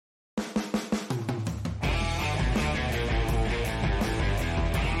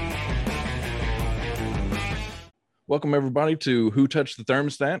Welcome, everybody, to Who Touched the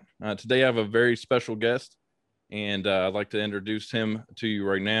Thermostat. Today, I have a very special guest, and I'd like to introduce him to you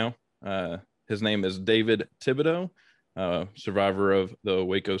right now. His name is David Thibodeau, survivor of the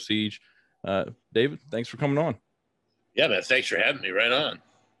Waco siege. David, thanks for coming on. Yeah, man. Thanks for having me. Right on.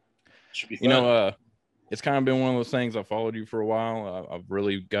 Should be fun. It's kind of been one of those things. I've followed you for a while. I've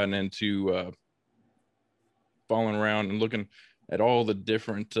really gotten into following around and looking at all the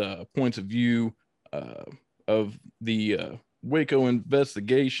different points of view of the Waco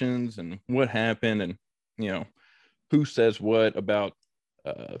investigations and what happened, and who says what about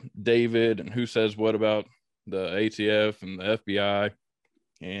David and who says what about the ATF and the FBI.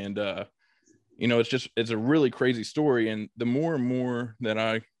 And it's a really crazy story. And the more and more that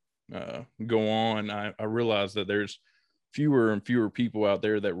I go on, I realize that there's fewer and fewer people out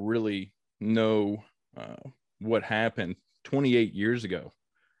there that really know what happened 28 years ago.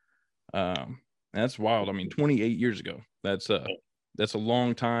 That's wild. I mean, 28 years ago, that's a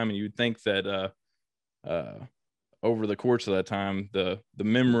long time. And you'd think that over the course of that time, the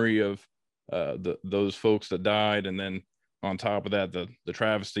memory of those folks that died, and then on top of that, the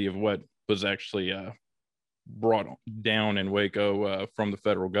travesty of what was actually brought down in Waco from the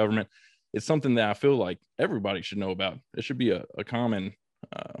federal government, it's something that I feel like everybody should know about. It should be a common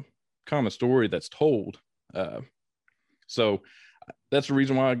story that's told. So that's the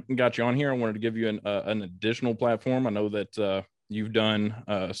reason why I got you on here. I wanted to give you an additional platform. I know that you've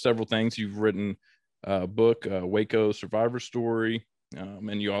done several things. You've written a book, Waco Survivor Story,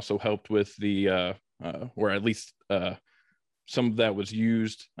 and you also helped with the, or at least some of that was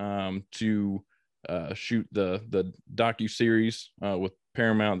used to shoot the docu-series with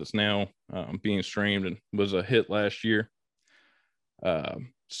Paramount that's now being streamed and was a hit last year.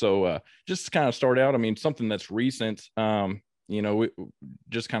 So just to kind of start out, I mean, something that's recent,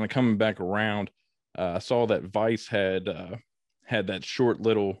 just kind of coming back around. I saw that Vice had that short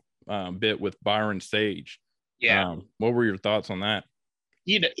little bit with Byron Sage. Yeah. What were your thoughts on that?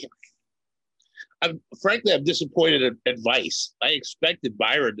 I'm disappointed at Vice. I expected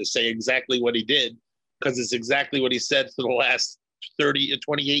Byron to say exactly what he did, because it's exactly what he said for the last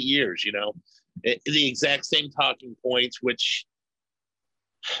 28 years, the exact same talking points, which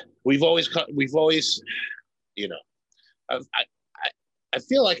we've always, I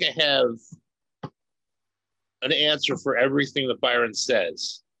feel like I have an answer for everything that Byron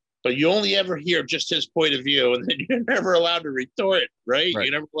says, but you only ever hear just his point of view, and then you're never allowed to retort, right?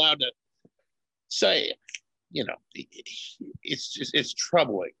 You're never allowed to say, it's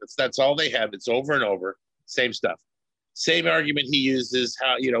troubling. That's all they have. It's over and over, same stuff. Same argument he uses,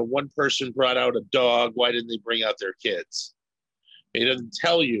 how, one person brought out a dog, why didn't they bring out their kids? He doesn't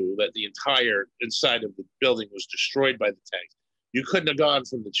tell you that the entire inside of the building was destroyed by the tanks. You couldn't have gone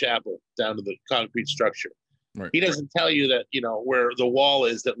from the chapel down to the concrete structure. Right. He doesn't tell you that, where the wall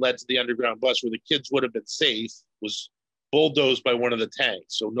is that led to the underground bus where the kids would have been safe was bulldozed by one of the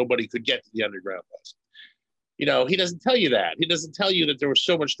tanks, so nobody could get to the underground bus. He doesn't tell you that. He doesn't tell you that there was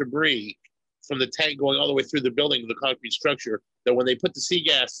so much debris from the tank going all the way through the building to the concrete structure that when they put the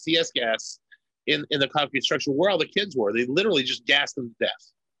CS gas in the concrete structure, where all the kids were, they literally just gassed them to death.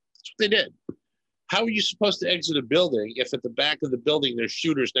 That's what they did. How are you supposed to exit a building if at the back of the building there's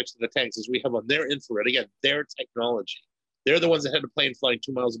shooters next to the tanks, as we have on their infrared? Again, their technology. They're the ones that had a plane flying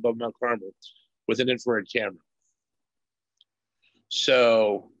 2 miles above Mount Carmel with an infrared camera.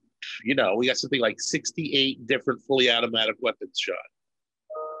 So, we got something like 68 different fully automatic weapons shot.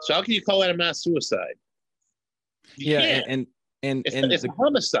 So how can you call that a mass suicide? And it's a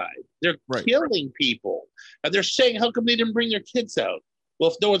homicide. They're killing people, and they're saying, how come they didn't bring their kids out?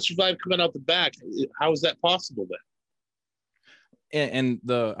 Well, if no one survived coming out the back, how is that possible then? And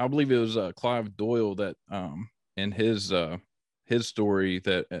I believe it was Clive Doyle that in his story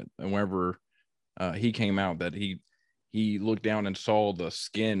that whenever he came out, that he looked down and saw the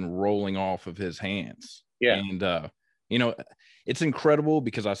skin rolling off of his hands. Yeah. And it's incredible,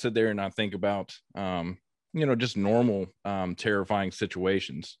 because I sit there and I think about just normal terrifying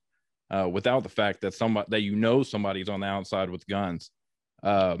situations without the fact that somebody's on the outside with guns.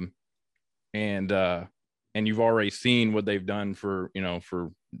 And you've already seen what they've done for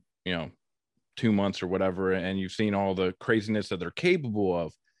 2 months or whatever, and you've seen all the craziness that they're capable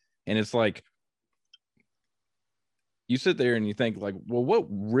of. And it's like, you sit there and you think, like, well, what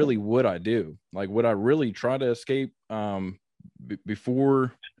really would I do? Like, would I really try to escape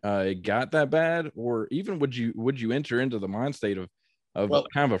before it got that bad? Or even would you enter into the mind state of kind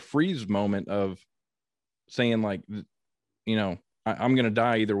of a freeze moment of saying, like, I'm going to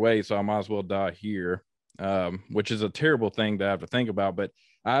die either way, so I might as well die here, which is a terrible thing to have to think about. But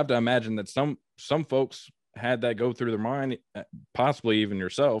I have to imagine that some folks had that go through their mind, possibly even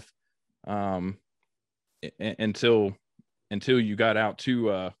yourself, until you got out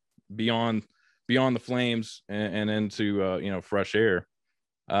to beyond the flames and into fresh air.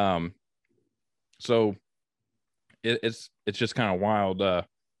 So it's just kind of wild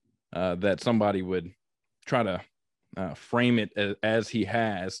that somebody would try to frame it as he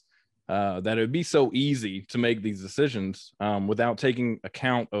has, that it would be so easy to make these decisions without taking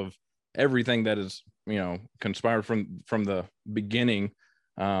account of everything that is conspired from the beginning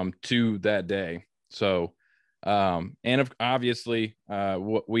to that day. So and obviously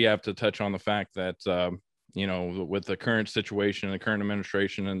we have to touch on the fact that with the current situation, the current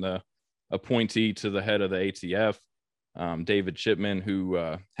administration, and the appointee to the head of the ATF, David Chipman,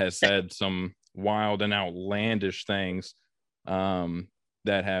 who has said some wild and outlandish things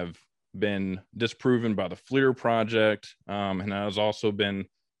that have been disproven by the FLIR project, and has also been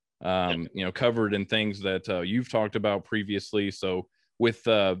covered in things that you've talked about previously. So with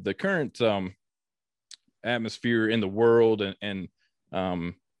the current atmosphere in the world and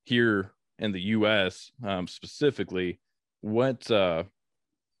here in the US specifically, what are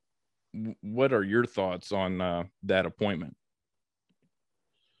your thoughts on that appointment?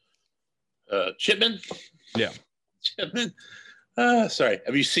 Chipman? Yeah. Chipman? Sorry.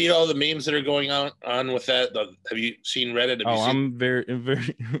 Have you seen all the memes that are going on with that? Have you seen Reddit? I'm very,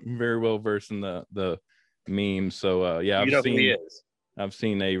 very, very well versed in the memes. So yeah, I've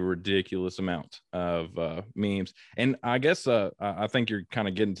seen a ridiculous amount of memes, and I guess I think you're kind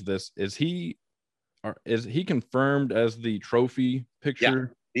of getting to this. Is he confirmed as the trophy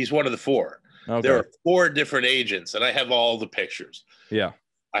picture? Yeah, he's one of the 4. Okay. There are 4 different agents, and I have all the pictures. Yeah.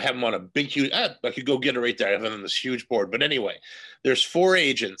 I have them on a big, huge, I could go get it right there. I have them on this huge board. But anyway, there's 4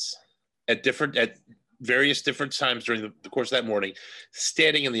 agents at various different times during the course of that morning,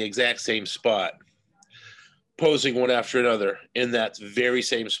 standing in the exact same spot, posing one after another in that very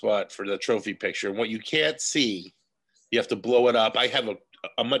same spot for the trophy picture. And what you can't see, you have to blow it up. I have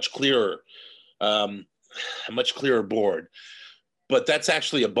a much clearer board, but that's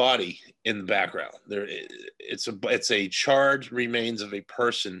actually a body in the background. It's a charred remains of a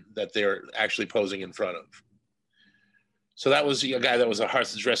person that they're actually posing in front of. So that was a guy that was a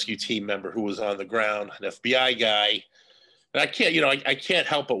hostage rescue team member who was on the ground, an FBI guy. And I can't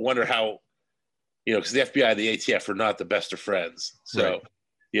help but wonder how, because the FBI and the ATF are not the best of friends. So,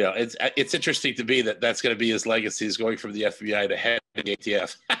 right. It's interesting to me that's going to be his legacy, is going from the FBI to head of the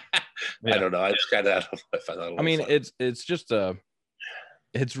ATF. Yeah. I don't know. I just kind of, I mean, funny. It's just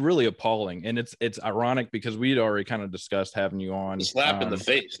it's really appalling, and it's ironic because we'd already kind of discussed having you on. Slap in the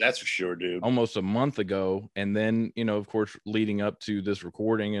face, that's for sure, dude. Almost a month ago, and then of course, leading up to this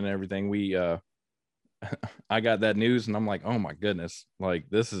recording and everything, we I got that news, and I'm like, oh my goodness, like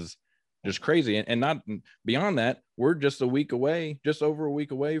this is just crazy. And not beyond that, we're just over a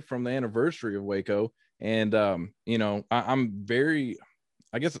week away from the anniversary of Waco, and I'm very,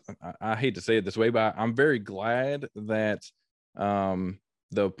 I guess I hate to say it this way, but I'm very glad that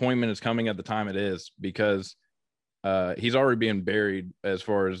the appointment is coming at the time it is, because he's already being buried as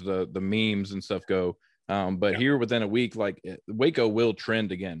far as the memes and stuff go. But here within a week, like Waco will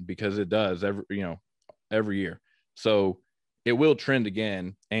trend again, because it does every year. So it will trend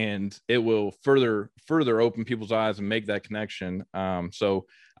again, and it will further open people's eyes and make that connection. So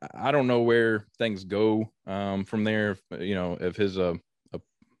I don't know where things go from there. If his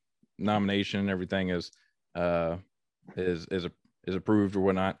nomination and everything is approved or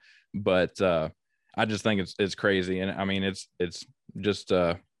whatnot, but I just think it's crazy, and I mean it's just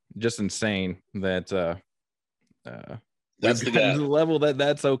insane that that's the level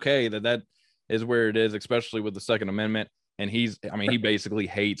that's okay, that is where it is, especially with the Second Amendment. And he basically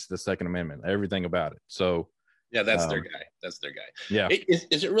hates the Second Amendment, everything about it. So yeah, that's their guy. That's their guy. Yeah.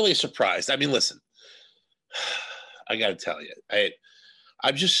 Is it really a surprise? I mean, listen, I got to tell you,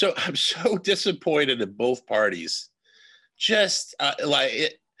 I'm so disappointed in both parties. Just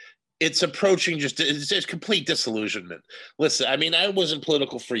it's approaching it's complete disillusionment. Listen, I mean, I wasn't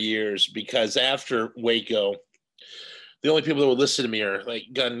political for years, because after Waco, the only people that would listen to me are like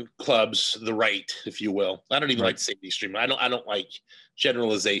gun clubs, the right, if you will. I don't even like to say the extreme. I don't like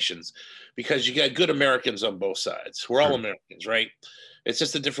generalizations, because you got good Americans on both sides. We're all Americans, right? It's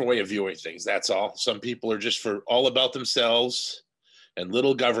just a different way of viewing things. That's all. Some people are just all about themselves and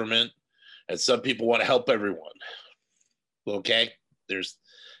little government, and some people want to help everyone. Okay,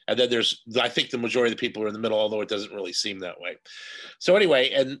 I think the majority of the people are in the middle, although it doesn't really seem that way. So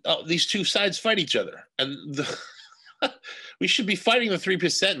anyway, and these two sides fight each other, and we should be fighting the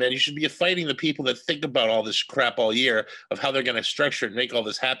 3%, man. You should be fighting the people that think about all this crap all year of how they're going to structure and make all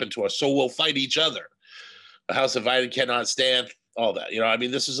this happen to us. So we'll fight each other. A house divided cannot stand. All that, I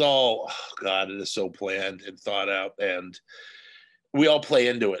mean, this is all, oh God, it is so planned and thought out, and we all play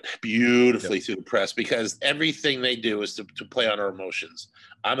into it beautifully through the press, because everything they do is to play on our emotions.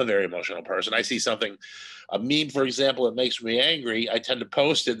 I'm a very emotional person. I see something, a meme, for example, it makes me angry. I tend to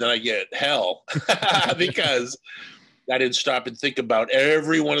post it, and then I get hell because I didn't stop and think about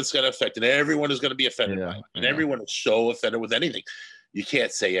everyone it's going to affect, and everyone is going to be offended by it. And everyone is so offended with anything. You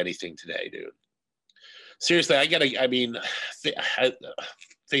can't say anything today, dude. Seriously,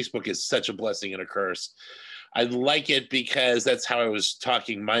 Facebook is such a blessing and a curse. I like it because that's how I was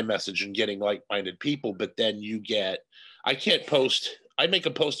talking my message and getting like-minded people. But then I can't post. I make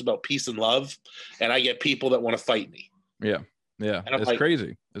a post about peace and love, and I get people that want to fight me. Yeah. It's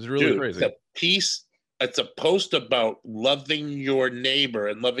crazy. It's really crazy. It's a post about loving your neighbor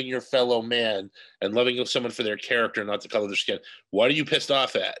and loving your fellow man and loving someone for their character, not the color of their skin. What are you pissed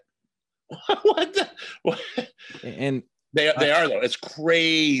off at? What? And they are, though. It's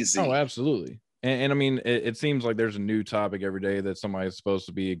crazy. Oh, absolutely. And I mean, it seems like there's a new topic every day that somebody's supposed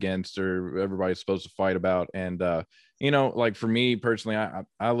to be against or everybody's supposed to fight about. And like for me personally,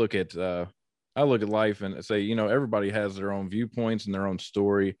 I look at life and say, everybody has their own viewpoints and their own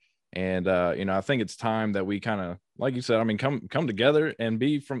story. And I think it's time that we kind of, like you said, I mean, come together and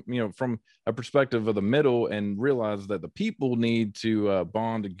be from a perspective of the middle, and realize that the people need to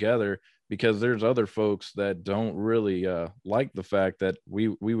bond together, because there's other folks that don't really like the fact that we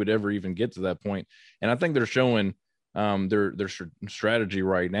would ever even get to that point. And I think they're showing their strategy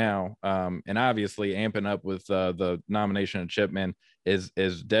right now, and obviously amping up with the nomination of Chipman is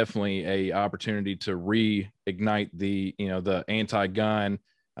definitely a opportunity to reignite the the anti-gun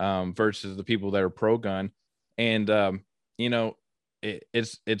versus the people that are pro-gun. And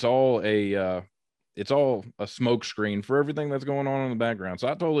it's all a smoke screen for everything that's going on in the background. So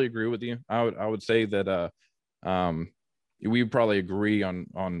I totally agree with you. I would say that we probably agree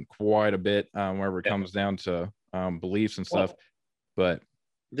on quite a bit whenever it comes down to beliefs and stuff. But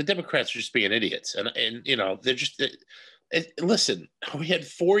the Democrats are just being idiots, and they're just listen. We had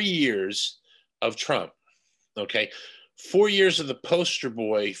 4 years of Trump. Okay. 4 years of the poster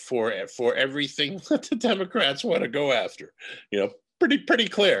boy for everything that the Democrats want to go after. Pretty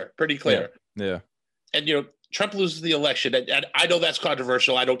clear. Yeah. And Trump loses the election, and I know that's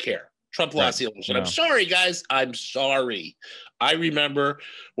controversial. I don't care. Trump lost the election. No. I'm sorry, guys. I'm sorry. I remember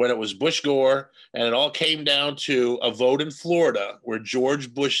when it was Bush Gore, and it all came down to a vote in Florida where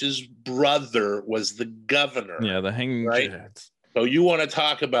George Bush's brother was the governor. Yeah, the hanging chads. So you want to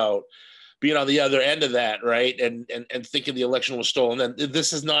talk about being on the other end of that, right? And thinking the election was stolen. Then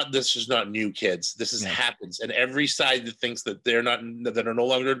this is not new, kids. This happens. And every side that thinks that that are no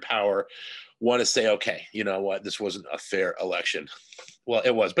longer in power want to say, okay, you know what? This wasn't a fair election. Well,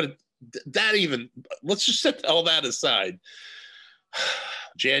 it was, but let's just set all that aside.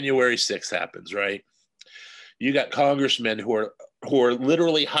 January 6th happens, right? You got congressmen who are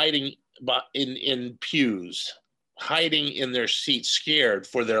literally hiding in pews, hiding in their seats, scared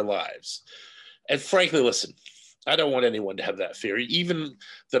for their lives. And frankly, listen, I don't want anyone to have that fear. Even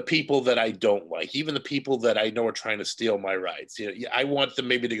the people that I don't like, even the people that I know are trying to steal my rights. I want them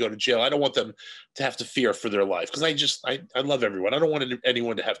maybe to go to jail. I don't want them to have to fear for their life, because I love everyone. I don't want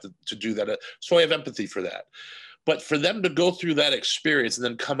anyone to have to do that. So I have empathy for that. But for them to go through that experience and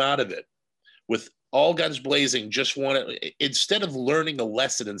then come out of it with all guns blazing, instead of learning a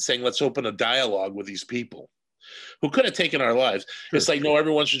lesson and saying, let's open a dialogue with these people who could have taken our lives. Sure. It's like, no,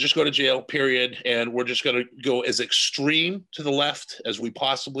 everyone should just go to jail, period. And we're just going to go as extreme to the left as we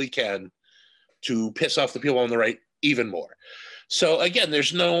possibly can to piss off the people on the right even more. So again,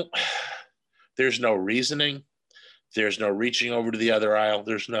 there's no reasoning. There's no reaching over to the other aisle.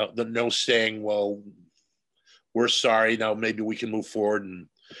 There's no saying, well, we're sorry. Now maybe we can move forward. And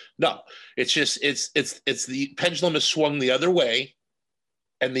no, it's just, it's the pendulum is swung the other way.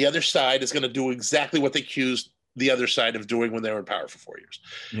 And the other side is going to do exactly what they accused the other side of doing when they were in power for 4 years.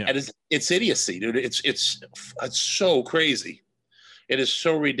 Yeah. And it's idiocy, dude. It's so crazy. It is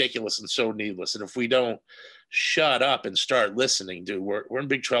so ridiculous and so needless. And if we don't shut up and start listening, dude, we're in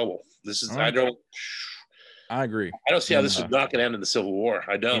big trouble. This is, I agree. I don't see how this is not going to end in the Civil War.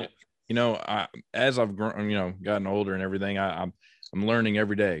 I don't. As I've grown, gotten older and everything, I'm learning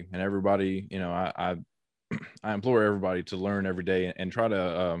every day, and everybody, I implore everybody to learn every day and try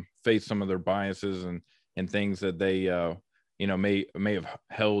to face some of their biases and things that they may have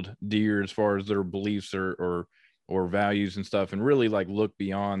held dear as far as their beliefs or values and stuff, and really look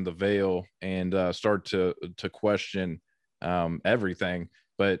beyond the veil and start to question everything,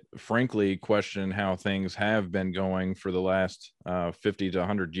 but frankly question how things have been going for the last 50 to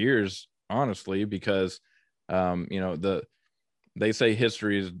 100 years, honestly, because They say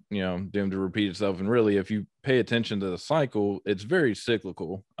history is, doomed to repeat itself. And really, if you pay attention to the cycle, it's very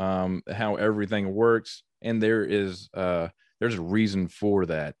cyclical, how everything works. And there's a reason for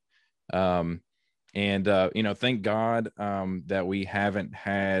that. Thank God that we haven't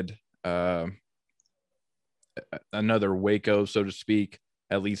had another Waco, so to speak,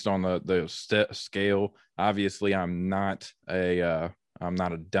 at least on the scale. Obviously, I'm not a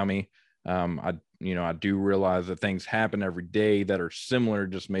dummy. I do realize that things happen every day that are similar,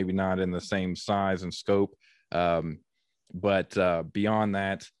 just maybe not in the same size and scope. But beyond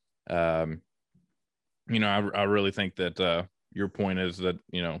that, I really think that your point is that,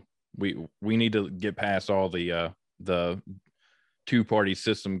 we need to get past all the two-party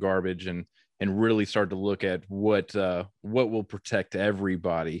system garbage and really start to look at what will protect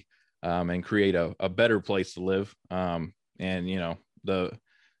everybody, and create a better place to live. The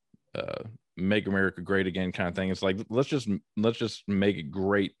make America great again kind of thing. It's like, let's just make it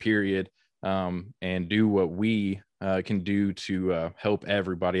great, period. And do what we can do to help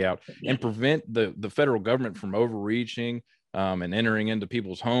everybody out and prevent the federal government from overreaching and entering into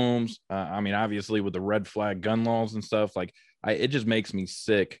people's homes. Obviously with the red flag gun laws and stuff, like it just makes me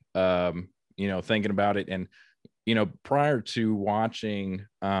sick, thinking about it. And, prior to watching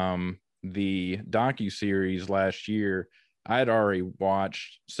the docuseries last year, I had already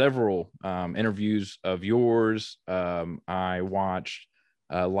watched several interviews of yours. I watched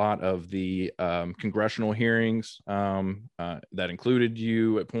a lot of the congressional hearings that included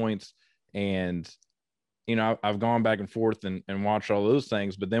you at points. And, I've gone back and forth and watched all those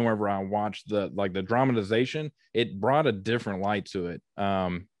things. But then whenever I watched the dramatization, it brought a different light to it.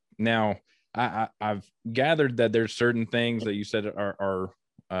 Now, I've gathered that there's certain things that you said are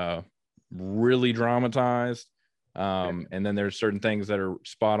really dramatized. And then there's certain things that are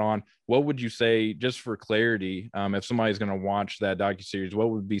spot on. What would you say, just for clarity, if somebody's going to watch that docuseries,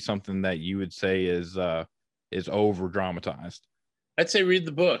 what would be something that you would say is over dramatized? I'd say read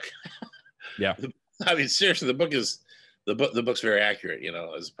the book. Yeah. Seriously, the book's very accurate,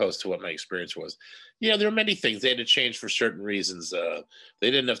 as opposed to what my experience was. There are many things they had to change for certain reasons. They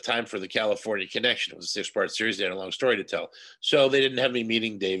didn't have time for the California Connection. It was a 6-part series. They had a long story to tell. So they didn't have me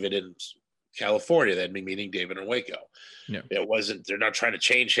meeting David in California. They had me meeting David in Waco. Yeah. They're not trying to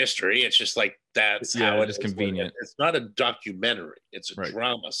change history. It's just like, that's how it is. Convenient. It's not a documentary. It's a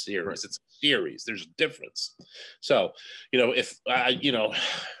drama series. Right. It's a series. There's a difference. So, if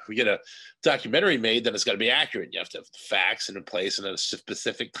we get a documentary made, then it's got to be accurate. You have to have facts in place and a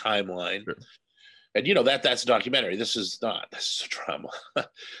specific timeline. Sure. And that's a documentary. This is not. This is a drama.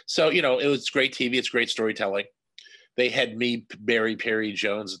 So, it was great TV. It's great storytelling. They had me bury Perry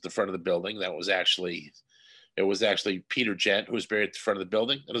Jones at the front of the building. It was actually Peter Gent who was buried at the front of the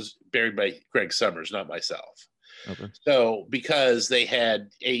building. It was buried by Greg Summers, not myself. Okay. So because they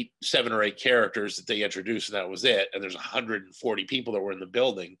had 7 or 8 characters that they introduced, and that was it, and there's 140 people that were in the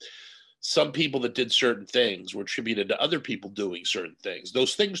building, some people that did certain things were attributed to other people doing certain things.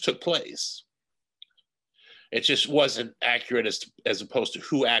 Those things took place. It just wasn't accurate as opposed to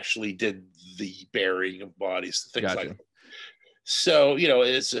who actually did the burying of bodies, things like that. So,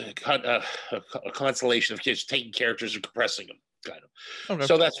 it's a constellation of kids taking characters and compressing them, kind of. Okay.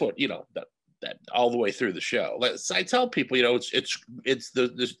 So that's what, that all the way through the show. I tell people,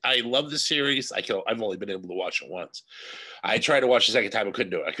 I love the series. I've only been able to watch it once. I tried to watch the second time. I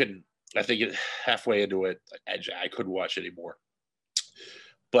couldn't do it. I think halfway into it, I couldn't watch it anymore.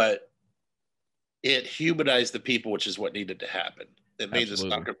 But it humanized the people, which is what needed to happen. It made the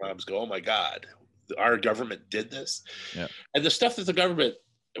soccer moms go, oh my God, our government did this. Yeah. And the stuff that the government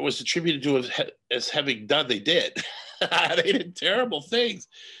was attributed to as having done, they did. They did terrible things.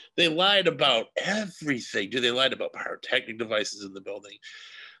 They lied about everything. They lied about pyrotechnic devices in the building.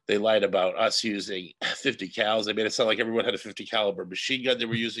 They lied about us using 50 cals. They made it sound like everyone had a 50 caliber machine gun they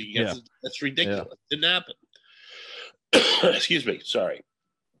were using against it. That's ridiculous. Yeah. It didn't happen. Excuse me. Sorry.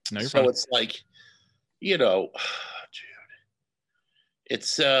 No, you're fine. It's like, dude,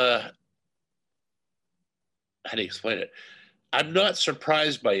 it's how do you explain it? I'm not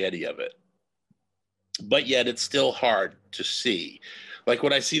surprised by any of it, but yet it's still hard to see. Like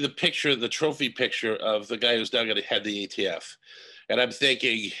when I see the trophy picture of the guy who's now going to head the ATF, and I'm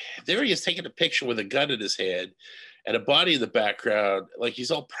thinking, there he is taking a picture with a gun in his hand and a body in the background, like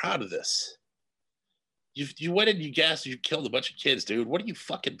he's all proud of this. You went and you gassed, you killed a bunch of kids, dude. What are you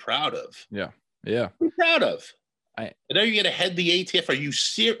fucking proud of? Yeah. Yeah. What are you proud of? And now you're going to head the ATF. Are you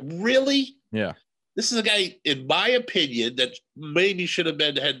serious? Really? Yeah. This is a guy, in my opinion, that maybe should have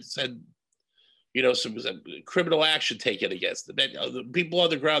been had some criminal action taken against them. The people on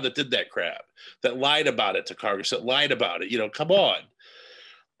the ground that did that crap, that lied about it to Congress, that lied about it. Come on.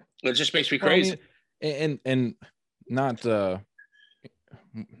 It just makes me crazy. Well, I mean, and not to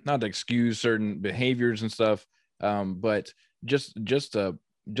excuse certain behaviors and stuff, but just to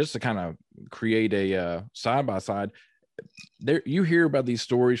kind of create a side by side. There, you hear about these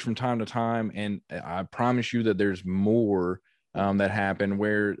stories from time to time, and I promise you that there's more that happen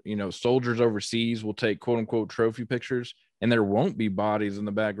where soldiers overseas will take quote unquote trophy pictures, and there won't be bodies in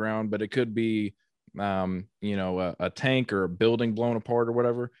the background, but it could be a tank or a building blown apart or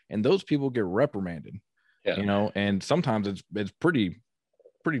whatever, and those people get reprimanded. And sometimes it's pretty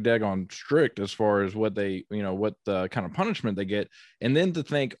daggone strict as far as what they what the kind of punishment they get. And then to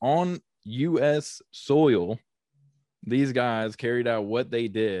think on U.S. soil these guys carried out what they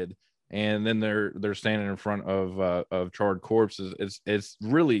did, and then they're standing in front of charred corpses. It's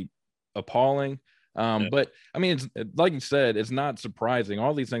really appalling. But I mean, it's like you said, it's not surprising.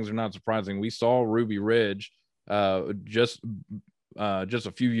 All these things are not surprising. We saw Ruby Ridge just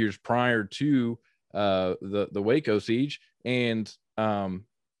a few years prior to the Waco siege, and a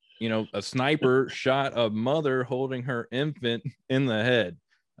sniper shot a mother holding her infant in the head.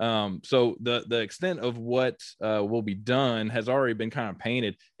 So the extent of what will be done has already been kind of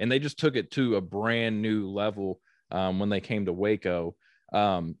painted, and they just took it to a brand new level when they came to Waco.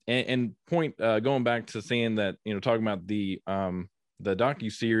 And going back to saying that, talking about the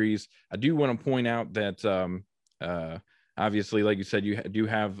docuseries, I do want to point out that obviously, like you said, you do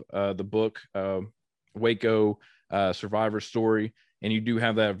have the book Waco Survivor Story, and you do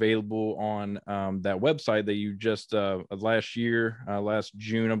have that available on that website that you just last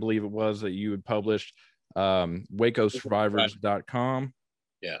June, I believe it was, that you had published, wacosurvivors.com.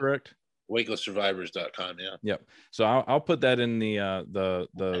 Yeah. Correct? wacosurvivors.com. Yeah. Yep. So I'll put that in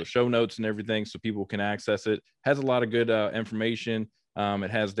the show notes and everything so people can access it. Has a lot of good information. It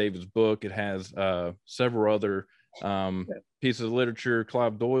has David's book. It has several other pieces of literature.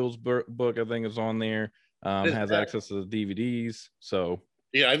 Clive Doyle's book, I think, is on there. Has access to the DVDs. So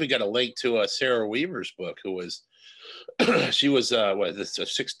I even got a link to Sarah Weaver's book, who was she was the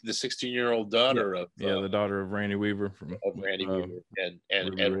 16-year-old daughter of the daughter of Randy Weaver Weaver,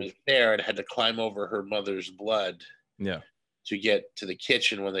 and was there and had to climb over her mother's blood to get to the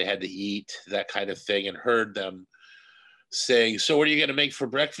kitchen when they had to eat, that kind of thing, and heard them saying, "So what are you going to make for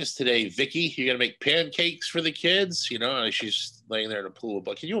breakfast today, Vicky? You're going to make pancakes for the kids?" And she's laying there in a pool of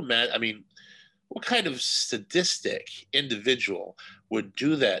blood. Can you imagine? I mean, what kind of sadistic individual would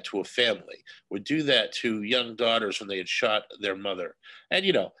do that to a family, would do that to young daughters when they had shot their mother? And,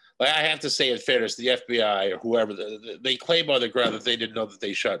 I have to say, in fairness, the FBI or whoever, they claim on the ground that they didn't know that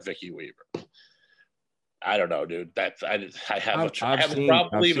they shot Vicky Weaver. I don't know, dude. I have a problem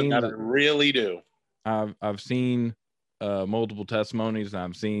believing that. I really do. I've seen multiple testimonies, and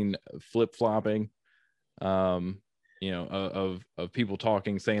I've seen flip-flopping. Of people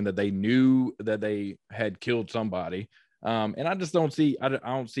talking, saying that they knew that they had killed somebody. And I just don't see, I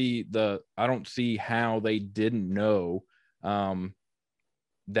don't see how they didn't know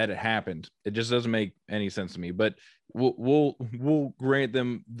that it happened. It just doesn't make any sense to me, but we'll grant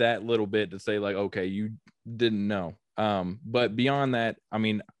them that little bit to say, like, okay, you didn't know. But beyond that, I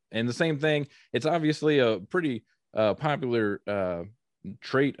mean, and the same thing, it's obviously a pretty popular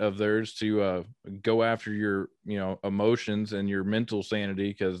trait of theirs to go after your emotions and your mental sanity,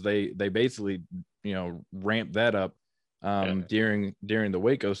 because they basically ramped that up during the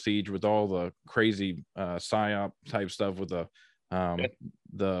Waco siege with all the crazy psyop type stuff with the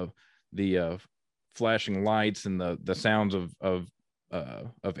flashing lights and the sounds of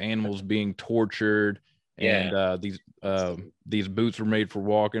animals being tortured, and these boots were made for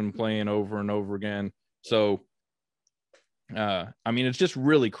walking, playing over and over again. So I mean, it's just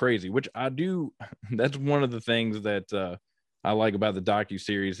really crazy, which that's one of the things that I like about the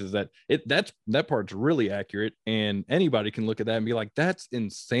docuseries, is that that part's really accurate, and anybody can look at that and be like, that's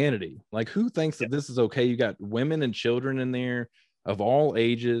insanity. Like, who thinks that this is okay? You got women and children in there of all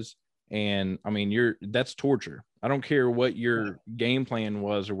ages, and I mean, that's torture. I don't care what your game plan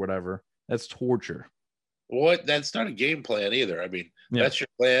was or whatever. That's torture. That's not a game plan either. I mean, that's your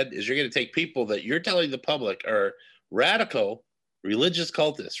plan, is you're going to take people that you're telling the public are radical religious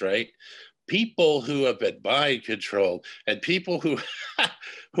cultists, right? People who have been mind controlled, and people who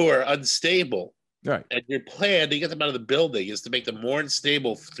are unstable. Right. And your plan to get them out of the building is to make them more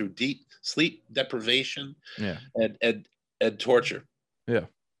unstable through deep sleep deprivation and torture. Yeah.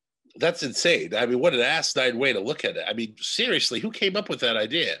 That's insane. I mean, what an asinine way to look at it. I mean, seriously, who came up with that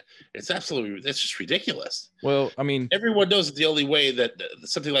idea? That's just ridiculous. Well, I mean, Everyone knows that the only way that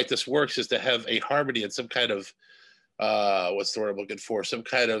something like this works is to have a harmony and some kind of, what's the word I'm looking for? Some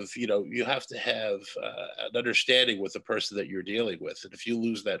kind of, you have to have an understanding with the person that you're dealing with. And if you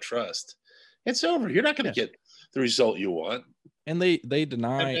lose that trust, it's over. You're not going to get the result you want. And they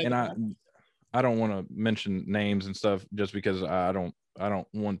deny, and I don't want to mention names and stuff just because I don't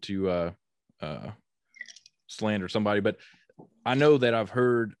want to slander somebody, but I know that I've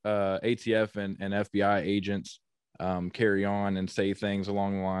heard ATF and FBI agents carry on and say things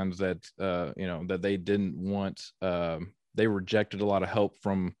along the lines that that they didn't want. They rejected a lot of help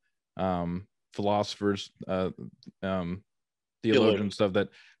from philosophers, theologians, stuff that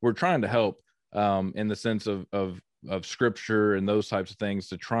were trying to help in the sense of scripture and those types of things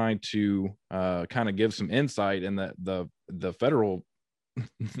to try to kind of give some insight. And that the federal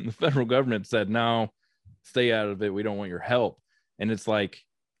the federal government said, no, stay out of it. We don't want your help. And it's like,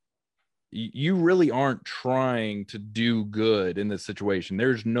 you really aren't trying to do good in this situation.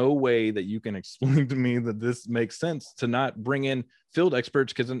 There's no way that you can explain to me that this makes sense to not bring in field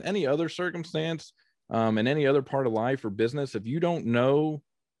experts, because in any other circumstance, in any other part of life or business, if you don't know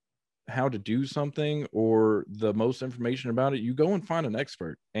how to do something or the most information about it, you go and find an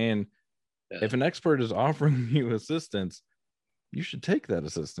expert. And if an expert is offering you assistance, you should take that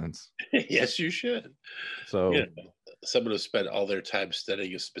assistance. Yes, you should. So someone who spent all their time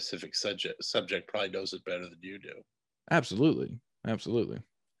studying a specific subject probably knows it better than you do. Absolutely. We're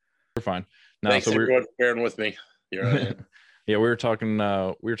fine now. Thanks, so everyone, for bearing with me. Yeah, we were talking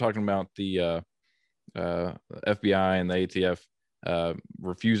about the FBI and the ATF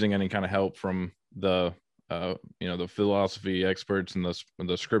refusing any kind of help from the the philosophy experts and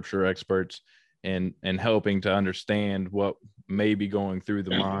the scripture experts, and helping to understand what may be going through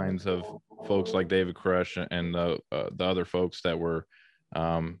the minds of folks like David Koresh and the other folks that were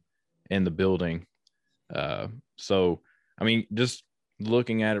in the building. So, I mean, just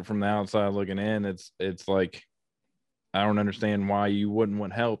looking at it from the outside looking in, it's like, I don't understand why you wouldn't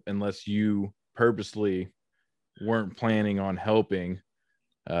want help unless you purposely weren't planning on helping,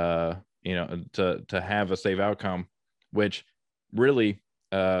 to have a safe outcome, which really,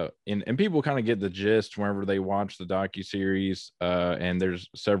 and people kind of get the gist whenever they watch the docuseries, and there's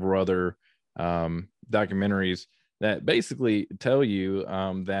several other documentaries that basically tell you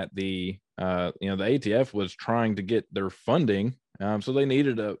that the ATF was trying to get their funding, so they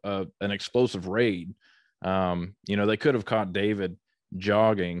needed an explosive raid. They could have caught David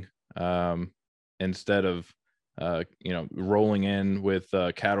jogging instead of rolling in with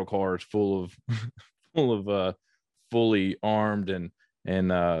cattle cars full of fully armed and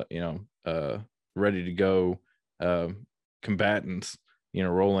ready to go combatants,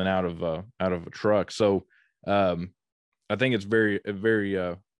 rolling out of a truck. So I think it's very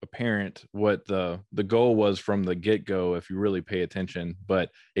apparent what the goal was from the get-go, if you really pay attention. But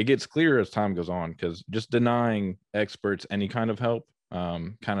it gets clearer as time goes on, because just denying experts any kind of help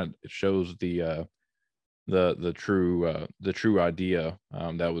kind of shows the true idea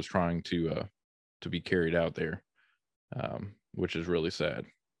that was trying to be carried out there, which is really sad.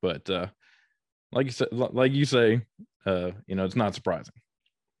 But like you say, it's not surprising.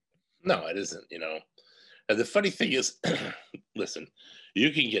 No, it isn't. And the funny thing is, listen,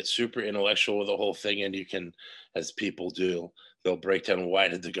 you can get super intellectual with the whole thing, and you can, as people do, they'll break down, why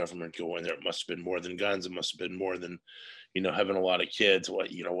did the government go in there? It must have been more than guns. It must have been more than, having a lot of kids.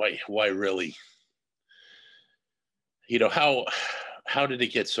 Why really? How did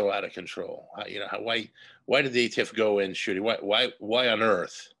it get so out of control? Why did the ATF go in shooting? Why on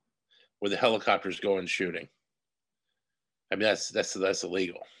earth were the helicopters going shooting? I mean, that's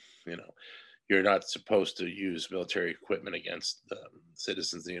illegal. You're not supposed to use military equipment against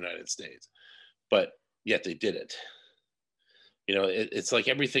citizens of the United States, but yet they did it. It's like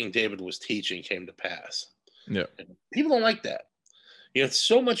everything David was teaching came to pass. Yeah, and people don't like that. It's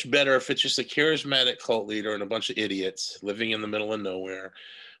so much better if it's just a charismatic cult leader and a bunch of idiots living in the middle of nowhere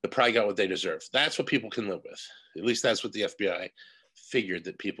that probably got what they deserve. That's what people can live with. At least that's what the FBI figured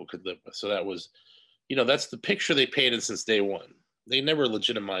that people could live with. So that was, that's the picture they painted since day one. They never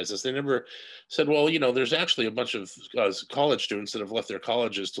legitimized this. They never said, well, there's actually a bunch of college students that have left their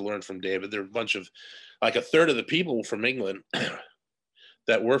colleges to learn from David. There are a bunch of, like a third of the people from England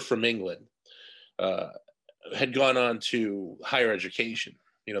that were from England had gone on to higher education.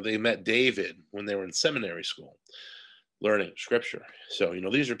 They met David when they were in seminary school, learning scripture. So,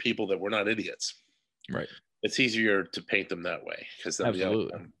 these are people that were not idiots. Right. It's easier to paint them that way, because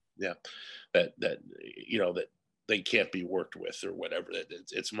absolutely, that they can't be worked with or whatever.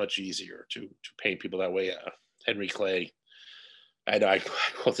 It's much easier to paint people that way. Henry Clay, I know I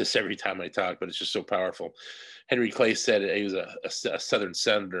quote this every time I talk, but it's just so powerful. Henry Clay said, he was a Southern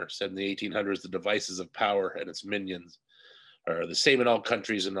senator, said in the 1800s, the devices of power and its minions are the same in all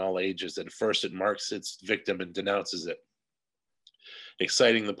countries and all ages. At first, it marks its victim and denounces it,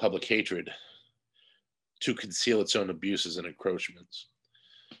 exciting the public hatred to conceal its own abuses and encroachments.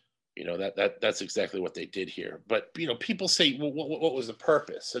 You know, that's exactly what they did here. But, you know, people say, well, what was the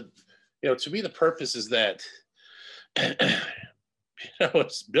purpose? And, you know, to me, the purpose is that, you know,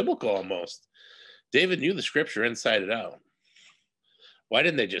 it's biblical almost. David knew the scripture inside and out. Why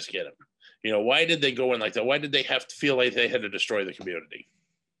didn't they just get him? You know, why did they go in like that? Why did they have to feel like they had to destroy the community?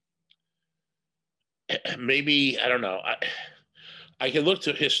 Maybe, I don't know. I can look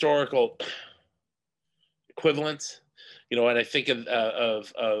to historical equivalents, you know, and I think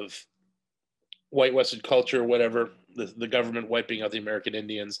of white Western culture, whatever, the government wiping out the American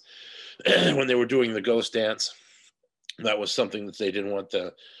Indians when they were doing the ghost dance. That was something that they didn't want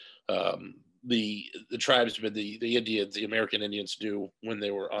the tribesmen, the Indians, the American Indians do when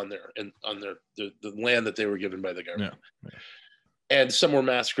they were on the land that they were given by the government. Yeah. And some were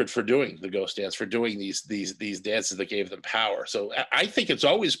massacred for doing the ghost dance, for doing these dances that gave them power. So I think it's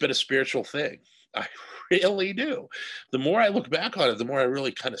always been a spiritual thing. I really do. The more I look back on it, the more I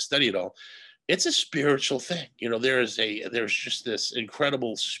really kind of study it all. It's a spiritual thing. You know, there's just this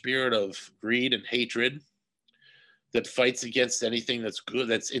incredible spirit of greed and hatred that fights against anything that's good,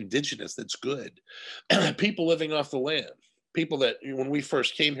 that's indigenous, that's good. People living off the land, people that when we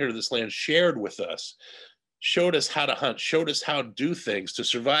first came here to this land shared with us, showed us how to hunt, showed us how to do things to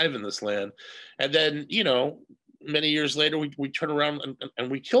survive in this land. And then, you know, many years later, we turn around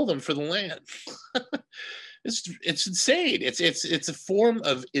and we kill them for the land. It's insane. It's a form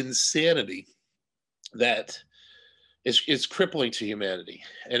of insanity that is crippling to humanity.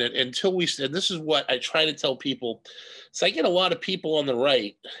 And until we, and this is what I try to tell people. So I get a lot of people on the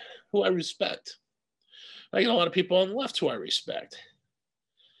right who I respect. I get a lot of people on the left who I respect.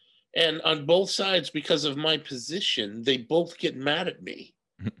 And on both sides, because of my position, they both get mad at me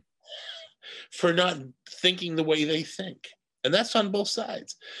for not thinking the way they think. And that's on both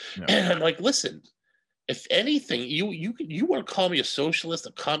sides. No. And I'm like, listen, if anything, you want to call me a socialist,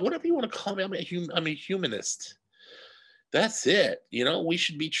 a con, whatever you want to call me, I'm a humanist. That's it. You know, we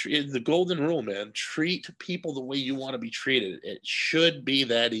should be treated, the golden rule, man, treat people the way you want to be treated. It should be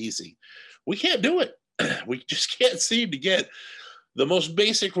that easy. We can't do it. We just can't seem to get the most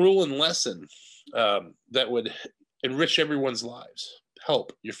basic rule and lesson that would enrich everyone's lives.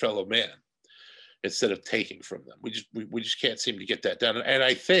 Help your fellow man instead of taking from them. We just can't seem to get that done. And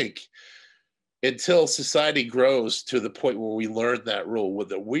I think until society grows to the point where we learn that rule,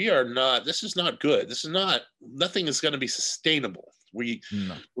 whether we are not, this is not good. This is not, nothing is going to be sustainable. We're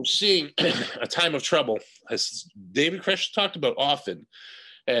seeing a time of trouble, as David Koresh talked about often.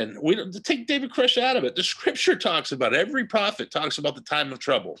 And we don't take David Koresh out of it. The scripture talks about it. Every prophet talks about the time of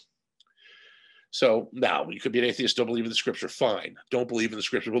trouble. So now you could be an atheist, don't believe in the scripture. Fine. Don't believe in the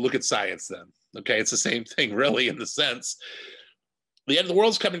scripture. But look at science then. Okay. It's the same thing, really, in the sense. The end of the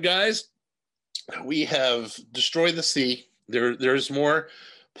world's coming, guys. We have destroyed the sea. There's more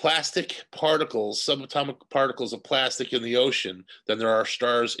plastic particles, subatomic particles of plastic in the ocean than there are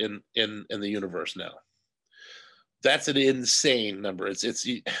stars in the universe now. That's an insane number. It's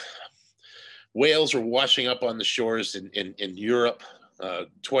whales are washing up on the shores in Europe,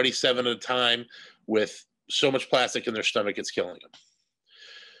 27 at a time, with so much plastic in their stomach, it's killing them.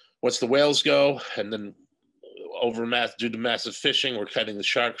 Once the whales go, and then due to massive fishing, we're cutting the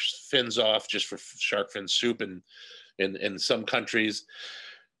shark fins off just for shark fin soup in some countries.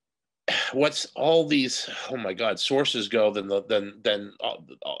 Once all these, oh my God, sources go, then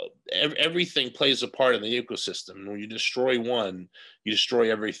everything plays a part in the ecosystem. When you destroy one, you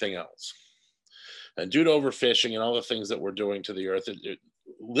destroy everything else. And due to overfishing and all the things that we're doing to the earth,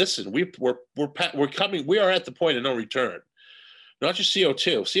 listen, we're coming. We are at the point of no return. Not just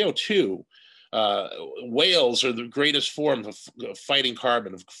CO2. CO2. Whales are the greatest form of fighting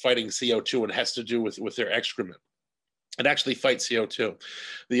carbon, of fighting CO2, and it has to do with their excrement. It actually fights CO2.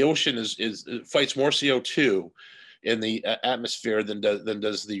 The ocean fights more CO2 in the atmosphere than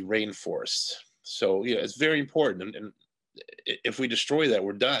does the rainforest. So yeah, it's very important. And if we destroy that,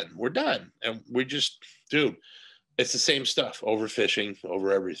 we're done. We're done. And we just, dude, it's the same stuff. Overfishing,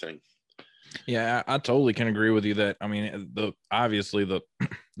 over everything. Yeah, I totally can agree with you that, I mean, obviously the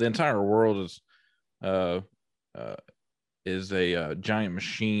entire world is a giant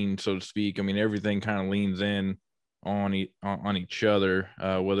machine, so to speak. I mean, everything kind of leans in on each other,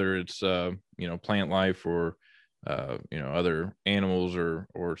 whether it's plant life or other animals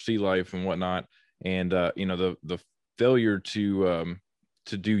or sea life and whatnot. And the failure to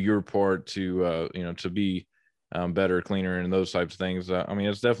do your part to be better, cleaner, and those types of things. I mean,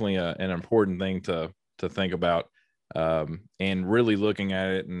 it's definitely an important thing to think about, and really looking at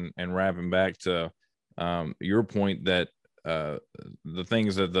it and wrapping back to your point that the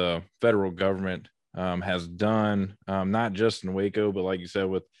things that the federal government has done, not just in Waco, but like you said,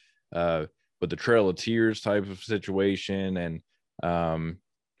 with the Trail of Tears type of situation,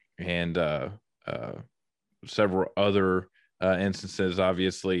 and several other instances,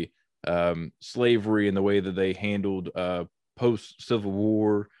 obviously, slavery and the way that they handled post Civil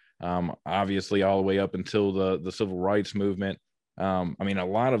War, obviously all the way up until the Civil Rights Movement. I mean, a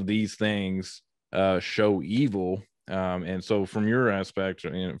lot of these things show evil. And so from your aspect,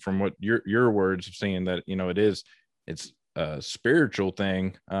 from what your words of saying that, it's a spiritual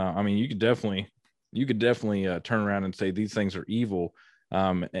thing. I mean, you could definitely turn around and say these things are evil,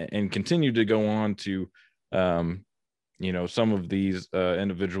 and continue to go on to, some of these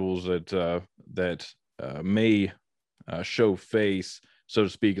individuals that may show face, so to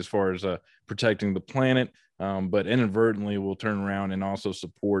speak, as far as protecting the planet, but inadvertently will turn around and also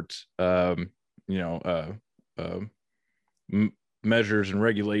support, measures and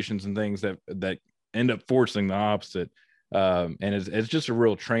regulations and things that end up forcing the opposite. And it's just a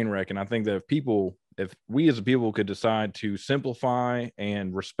real train wreck. And I think that if we as a people could decide to simplify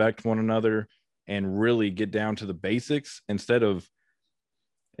and respect one another and really get down to the basics, instead of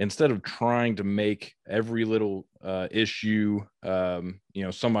trying to make every little issue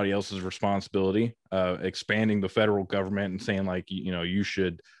somebody else's responsibility, expanding the federal government and saying, like, you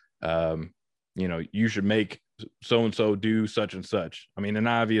should make so and so do such and such. I mean, and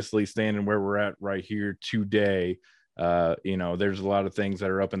obviously standing where we're at right here today, there's a lot of things that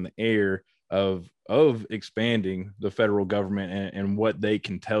are up in the air of expanding the federal government and what they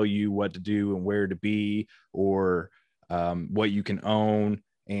can tell you what to do and where to be, or what you can own.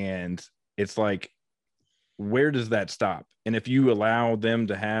 And it's like, where does that stop? And if you allow them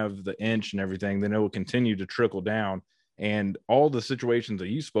to have the inch and everything, then it will continue to trickle down, and all the situations that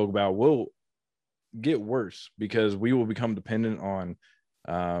you spoke about will get worse, because we will become dependent on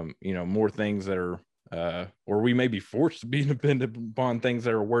more things that are or we may be forced to be dependent upon things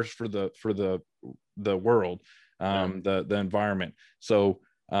that are worse for the world, the environment. So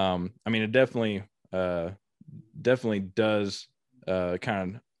I mean, it definitely does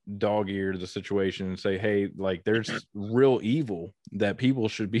kind of dog ear the situation and say, hey, like, there's real evil that people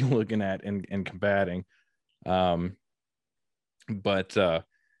should be looking at and combating. But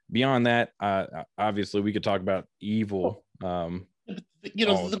beyond that, obviously we could talk about evil all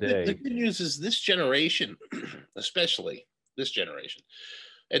day. The good news is this generation, especially this generation,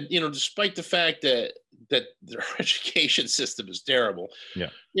 and despite the fact that their education system is terrible,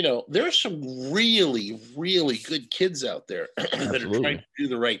 there are some really, really good kids out there that are trying to do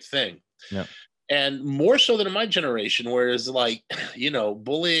the right thing. Yeah. And more so than in my generation, whereas, like,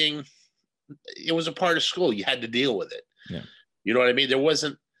 bullying, it was a part of school. You had to deal with it. Yeah. You know what I mean? There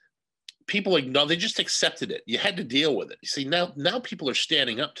wasn't, people like, no, they just accepted it. You had to deal with it. You see, now people are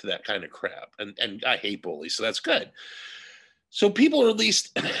standing up to that kind of crap, and I hate bullies, so that's good. So people are, at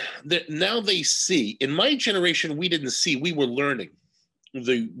least now they see. In my generation, we didn't see. We were learning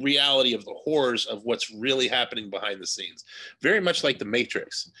the reality of the horrors of what's really happening behind the scenes. Very much like the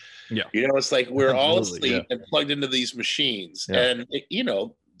Matrix. Yeah. It's like we're all asleep and plugged into these machines. Yeah. And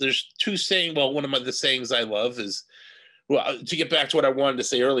there's two saying. Well, one of the sayings I love is, well, to get back to what I wanted to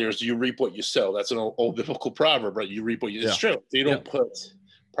say earlier, is you reap what you sow. That's an old biblical proverb, right? You reap what you. It's true. If you don't put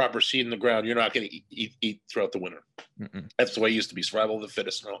proper seed in the ground, you're not going to eat throughout the winter. Mm-mm. That's the way it used to be, survival of the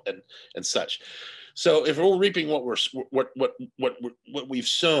fittest and such. So if we're reaping what we've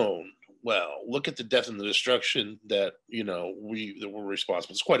sown, well, look at the death and the destruction that we're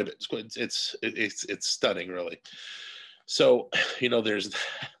responsible. It's quite a bit. It's stunning, really. So there's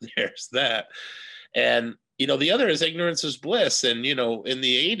that, and the other is ignorance is bliss. And, in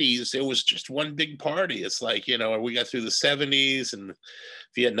the 80s, it was just one big party. It's like, we got through the 70s and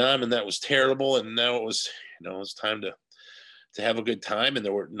Vietnam, and that was terrible. And now it was, it was time to have a good time, and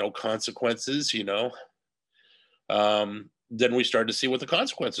there were no consequences, Then we started to see what the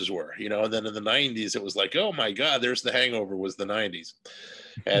consequences were, and then in the 90s, it was like, oh my God, there's The Hangover was the 90s.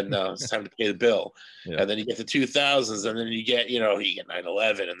 And it's time to pay the bill. Yeah. And then you get the 2000s, and then you get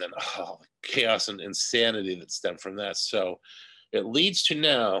 9/11, and then chaos and insanity that stemmed from that. So it leads to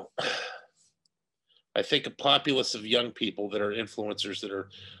now, I think, a populace of young people that are influencers that are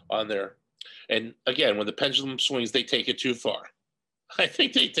on there. And again, when the pendulum swings, they take it too far. I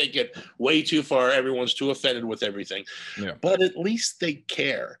think they take it way too far. Everyone's too offended with everything. Yeah. But at least they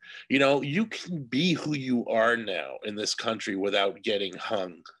care. You know, you can be who you are now in this country without getting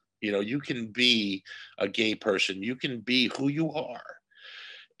hung. You know, you can be a gay person. You can be who you are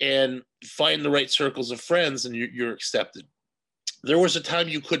and find the right circles of friends, and you're accepted. There was a time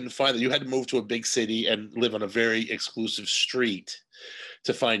you couldn't find that. You had to move to a big city and live on a very exclusive street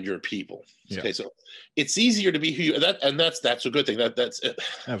to find your people. Yeah. Okay, so it's easier to be who you and that's a good thing. That's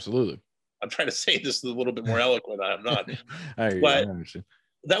Absolutely. I'm trying to say this a little bit more eloquent. I'm not, I but understand.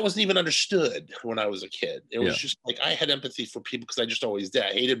 that wasn't even understood when I was a kid. It was Yeah. just like I had empathy for people because I just always did.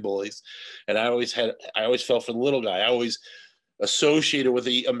 I hated bullies, and I always felt for the little guy. I always associated with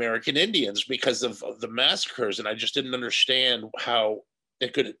the American Indians because of the massacres, and I just didn't understand how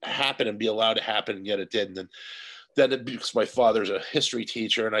it could happen and be allowed to happen, and yet it did. And then because my father's a history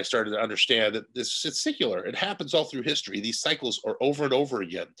teacher, and I started to understand that it's secular. It happens all through history. These cycles are over and over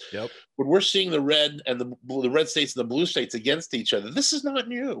again. Yep. When we're seeing the red and the red states and the blue states against each other, this is not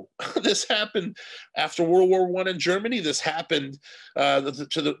new. This happened after World War I in Germany. This happened to the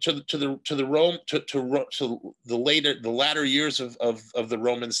latter years of the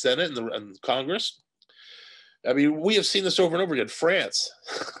Roman Senate and Congress. I mean, we have seen this over and over again. France,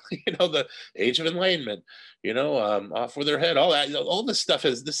 you know, the Age of Enlightenment, you know, off with their head, all that, all this stuff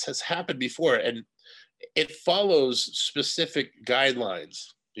has happened before, and it follows specific guidelines.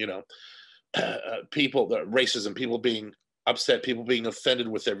 You know, people, the racism, people being upset, people being offended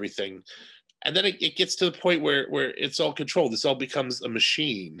with everything, and then it gets to the point where it's all controlled. This all becomes a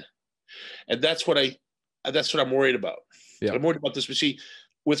machine, and that's what I'm worried about. Yeah. I'm worried about this machine.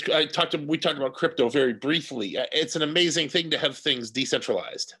 We talked about crypto very briefly. It's an amazing thing to have things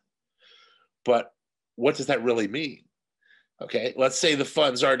decentralized, but what does that really mean? Okay, let's say the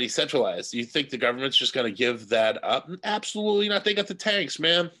funds are decentralized. You think the government's just going to give that up? Absolutely not. They got the tanks,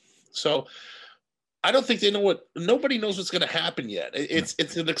 man. So I don't think they know nobody knows what's going to happen yet. It's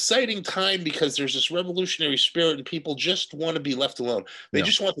an exciting time because there's this revolutionary spirit and people just want to be left alone. They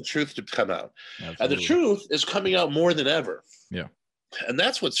just want the truth to come out. Absolutely. And the truth is coming out more than ever. Yeah. And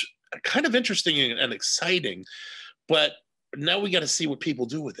that's what's kind of interesting and exciting. But now we got to see what people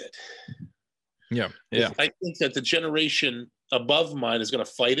do with it. Yeah. Yeah. I think that the generation above mine is going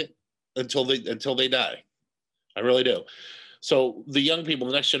to fight it until they die. I really do. So the young people,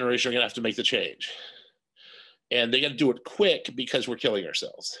 the next generation, are going to have to make the change. And they got to do it quick because we're killing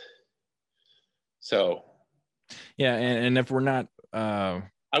ourselves. So. Yeah. And if we're not,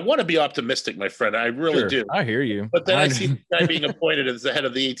 I want to be optimistic, my friend. I really do. I hear you. But then I see the guy being appointed as the head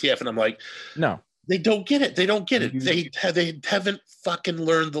of the ETF, and I'm like, no, they don't get it. They don't get it. They haven't fucking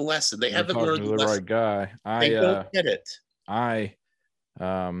learned the lesson. They haven't learned the lesson. Right guy. They don't get it.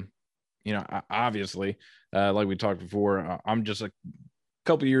 You know, obviously, like we talked before, I'm just a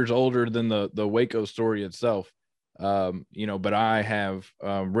couple years older than the Waco story itself. You know, but I have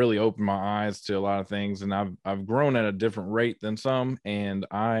really opened my eyes to a lot of things, and I've grown at a different rate than some, and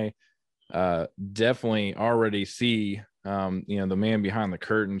I definitely already see you know, the man behind the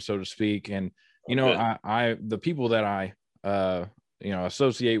curtain, so to speak. And you know, I the people that I you know,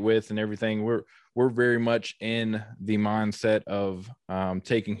 associate with and everything, we're very much in the mindset of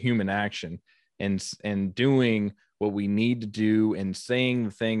taking human action and doing what we need to do and saying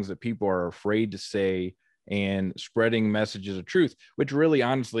the things that people are afraid to say and spreading messages of truth, which really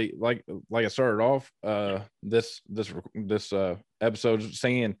honestly, like I started off this episode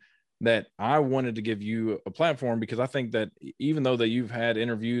saying that I wanted to give you a platform because I think that even though that you've had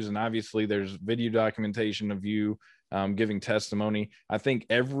interviews and obviously there's video documentation of you giving testimony, I think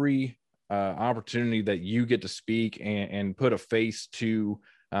every opportunity that you get to speak and put a face to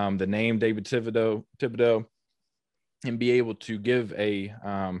the name David Thibodeau and be able to give a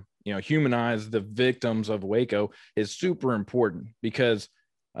you know, humanize the victims of Waco is super important because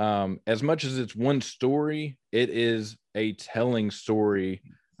as much as it's one story, it is a telling story.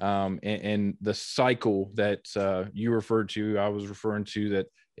 And the cycle that you referred to, I was referring to, that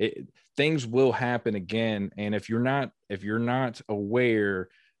things will happen again. And if you're not aware,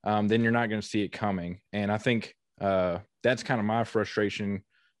 then you're not going to see it coming. And I think that's kind of my frustration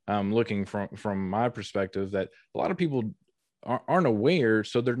looking from my perspective, that a lot of people aren't aware,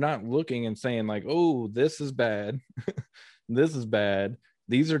 so they're not looking and saying like, oh, this is bad. This is bad.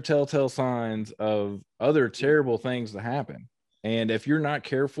 These are telltale signs of other terrible things that happen. And if you're not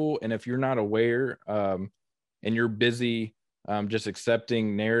careful and if you're not aware and you're busy just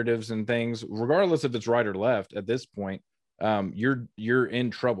accepting narratives and things, regardless if it's right or left at this point, you're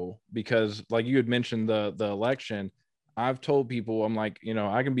in trouble. Because like you had mentioned the election, I've told people, I'm like, you know,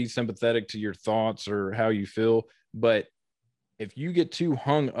 I can be sympathetic to your thoughts or how you feel, but if you get too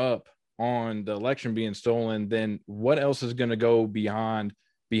hung up on the election being stolen, then what else is going to go behind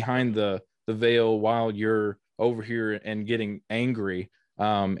the veil while you're over here and getting angry,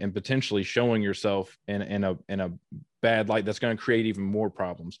 and potentially showing yourself in a bad light that's going to create even more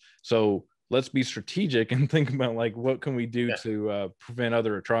problems. So let's be strategic and think about like what can we do to prevent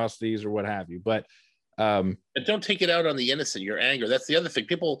other atrocities or what have you. But and don't take it out on the innocent. Your anger. That's the other thing.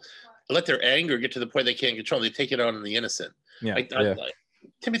 People let their anger get to the point they can't control. They take it out on the innocent. Yeah. Like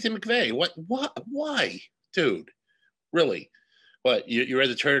Timothy McVeigh. What? Why, dude? Really? What? You read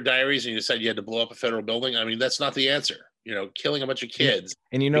the Turner Diaries and you decided you had to blow up a federal building? I mean, that's not the answer. You know, killing a bunch of kids.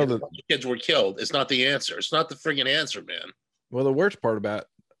 And you know, the kids were killed. It's not the answer. It's not the friggin' answer, man. Well, the worst part about,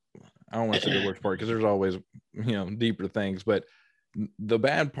 I don't want to say the worst part because there's always, deeper things, but the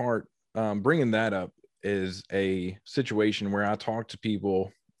bad part, bringing that up, is a situation where I talk to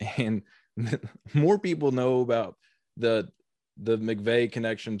people and more people know about the McVeigh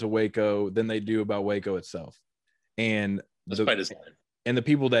connection to Waco than they do about Waco itself. And the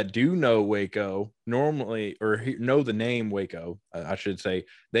people that do know Waco normally, or know the name Waco, I should say,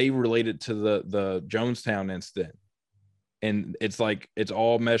 they relate it to the Jonestown incident. And it's like, it's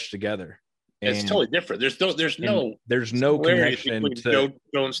all meshed together. And it's totally different. There's no connection to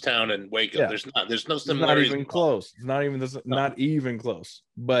Jonestown and Waco. Yeah. There's no It's similarities. not even close. It's not even this. No. Not even close.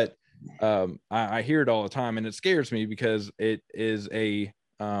 But I hear it all the time, and it scares me because it is a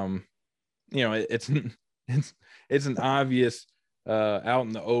it's an obvious out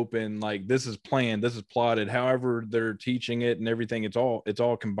in the open, like this is planned, this is plotted. However they're teaching it and everything, it's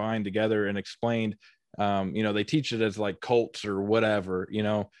all combined together and explained. They teach it as like cults or whatever,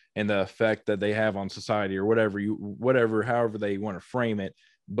 and the effect that they have on society or however they want to frame it.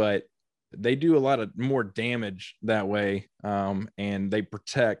 But they do a lot of more damage that way, and they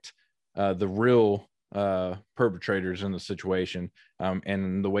protect the real perpetrators in the situation. And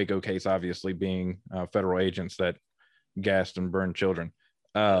in the Waco case, obviously being federal agents that gassed and burned children.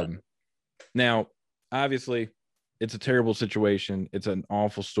 Now, obviously, it's a terrible situation. It's an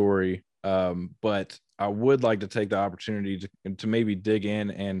awful story. But I would like to take the opportunity to maybe dig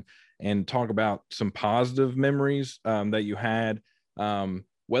in and talk about some positive memories that you had,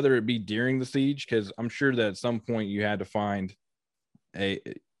 whether it be during the siege, because I'm sure that at some point you had to find a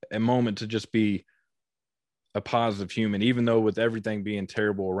moment to just be a positive human, even though with everything being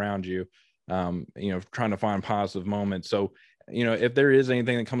terrible around you, trying to find positive moments. So, if there is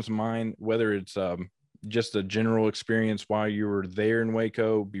anything that comes to mind, whether it's just a general experience while you were there in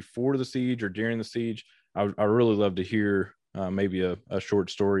Waco before the siege or during the siege, I really love to hear maybe a short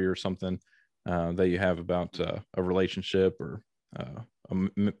story or something that you have about a relationship or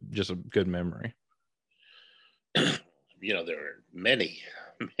just a good memory. There are many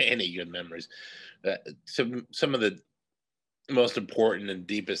good memories. Some of the most important and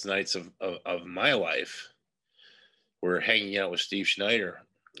deepest nights of my life were hanging out with Steve Schneider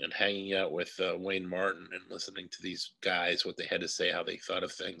and hanging out with Wayne Martin and listening to these guys, what they had to say, how they thought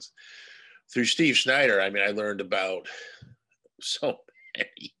of things. Through Steve Schneider, I mean, I learned about so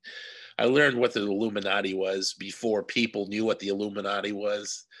many. I learned what the Illuminati was before people knew what the Illuminati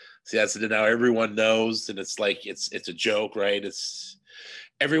was. See, that's now everyone knows, and it's like it's a joke, right? It's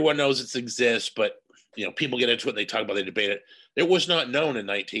everyone knows it exists, but people get into it, and they talk about it, they debate it. It was not known in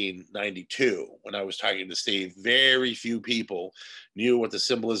 1992 when I was talking to Steve. Very few people knew what the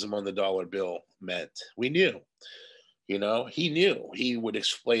symbolism on the dollar bill meant. We knew, he knew. He would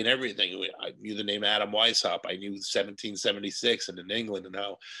explain everything. I knew the name Adam Weishaupt. I knew 1776 and in England and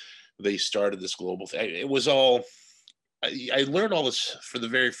how they started this global thing. It was all, I learned all this for the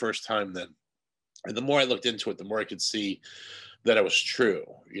very first time then. And the more I looked into it, the more I could see that it was true,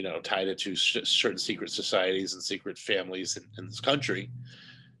 tied into certain secret societies and secret families in this country.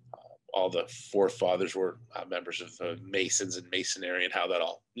 All the forefathers were members of Masons and Masonry, and how that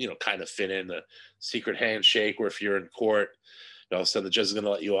all, kind of fit in the secret handshake, where if you're in court, all of a sudden the judge is going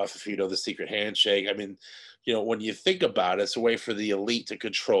to let you off if you know the secret handshake. I mean, when you think about it, it's a way for the elite to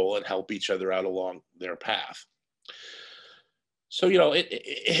control and help each other out along their path. So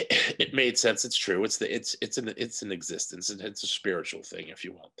it made sense. It's true. It's an existence, and it's a spiritual thing, if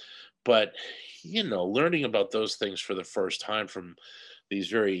you will. But learning about those things for the first time from these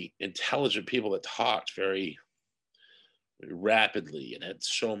very intelligent people that talked very, very rapidly and had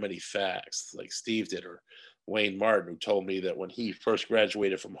so many facts, like Steve did, or Wayne Martin, who told me that when he first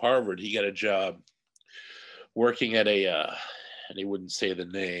graduated from Harvard, he got a job working at and he wouldn't say the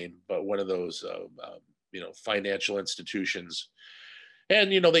name, but one of those financial institutions. And,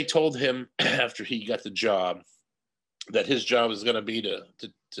 they told him after he got the job that his job was going to be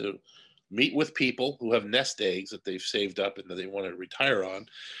to meet with people who have nest eggs that they've saved up and that they want to retire on.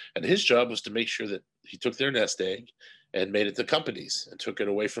 And his job was to make sure that he took their nest egg and made it to companies and took it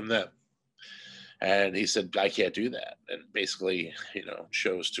away from them. And he said, I can't do that. And basically,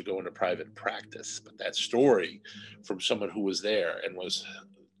 chose to go into private practice. But that story from someone who was there and was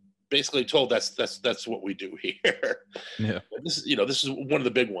basically told that's what we do here. Yeah. This is one of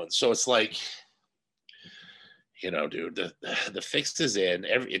the big ones. So it's like, dude, the fix is in.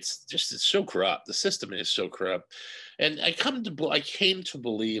 It's so corrupt. The system is so corrupt, and I came to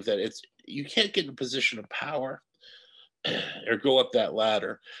believe that you can't get in a position of power or go up that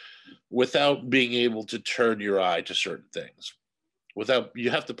ladder without being able to turn your eye to certain things. You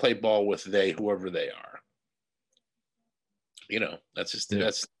have to play ball with whoever they are. That's just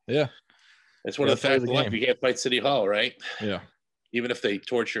that's one of the facts of life. You can't fight City Hall, right? Yeah. Even if they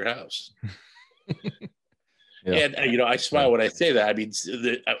torch your house. Yeah. And I smile when I say that. I mean,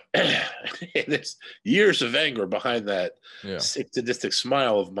 there's years of anger behind that sadistic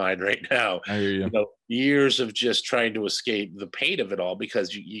smile of mine right now. I hear you. Years of just trying to escape the pain of it all,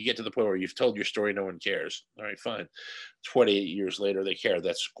 because you get to the point where you've told your story, no one cares. All right, fine. 28 years later, they care.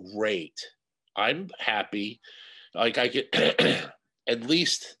 That's great. I'm happy. Like, I get at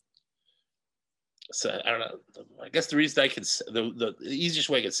least. So I don't know. I guess the reason I can, the easiest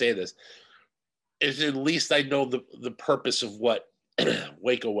way I can say this is at least I know the purpose of what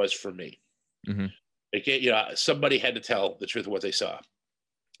Waco was for me. Mm-hmm. Somebody had to tell the truth of what they saw.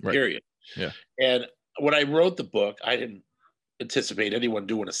 Right. Period. Yeah. And when I wrote the book, I didn't anticipate anyone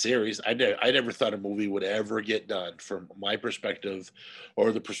doing a series. I never thought a movie would ever get done from my perspective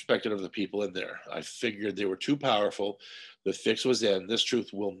or the perspective of the people in there. I figured they were too powerful. The fix was in. This truth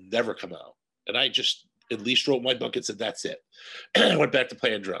will never come out. And I just at least wrote my book and said, that's it. I went back to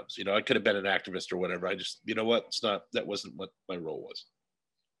playing drums. I could have been an activist or whatever. I just, that wasn't what my role was.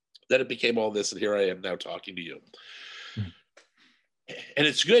 Then it became all this, and here I am now talking to you. And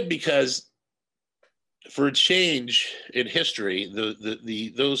it's good because for a change in history,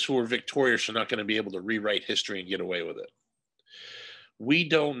 those who are victorious are not going to be able to rewrite history and get away with it. We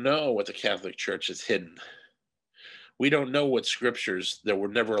don't know what the Catholic Church has hidden. We don't know what scriptures that were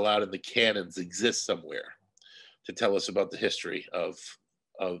never allowed in the canons exist somewhere to tell us about the history of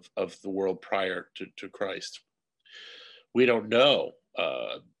the world prior to Christ. We don't know,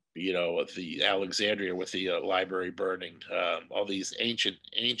 the Alexandria with the library burning, all these ancient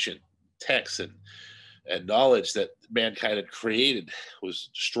texts and knowledge that mankind had created was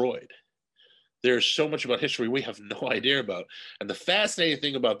destroyed. There's so much about history we have no idea about. And the fascinating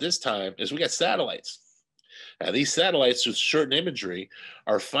thing about this time is we got satellites. Now, these satellites with certain imagery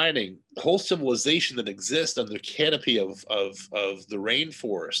are finding the whole civilization that exists under the canopy of the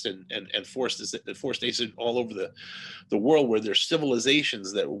rainforest and forestation all over the world, where there's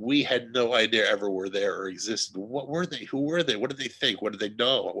civilizations that we had no idea ever were there or existed. What were they? Who were they? What did they think? What did they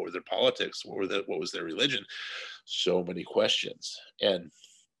know? What were their politics? What was their religion? So many questions. And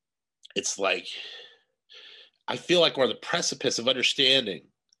it's like, I feel like we're on the precipice of understanding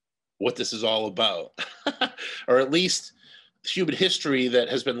what this is all about, or at least human history that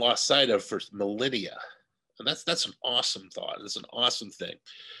has been lost sight of for millennia. And that's an awesome thought. It's an awesome thing.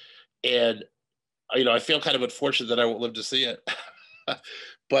 And, I feel kind of unfortunate that I won't live to see it,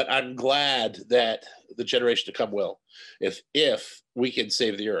 but I'm glad that the generation to come will, if we can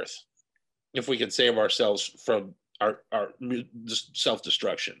save the earth, if we can save ourselves from our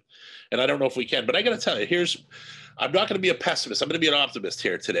self-destruction. And I don't know if we can, but I got to tell you, I'm not going to be a pessimist. I'm going to be an optimist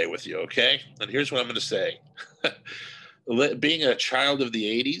here today with you, okay? And here's what I'm going to say. Being a child of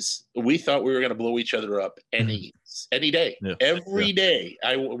the 80s, we thought we were going to blow each other up any day. Yeah. Every day.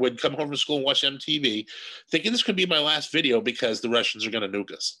 I would come home from school and watch MTV thinking this could be my last video because the Russians are going to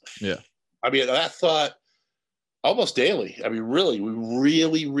nuke us. Yeah. I mean, that thought almost daily. I mean, really, we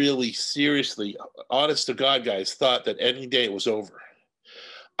really, really seriously, honest to God, guys, thought that any day it was over.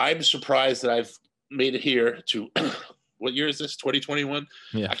 I'm surprised that I've made it here to, what year is this? 2021?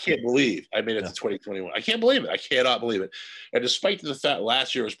 Yeah. I can't believe I made it to 2021. I can't believe it. I cannot believe it. And despite the fact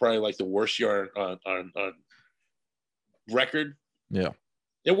last year was probably like the worst year on record. Yeah.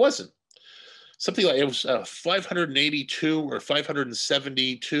 It wasn't. Something like it was 582 or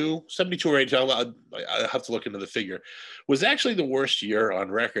 572, 72 or 80. I'll have to look into the figure. Was actually the worst year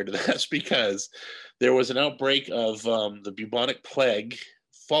on record. That's because there was an outbreak of the bubonic plague,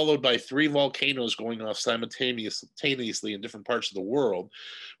 followed by 3 volcanoes going off simultaneously in different parts of the world,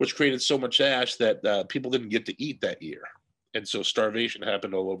 which created so much ash that people didn't get to eat that year. And so starvation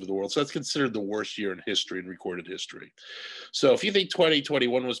happened all over the world. So that's considered the worst year in history, in recorded history. So if you think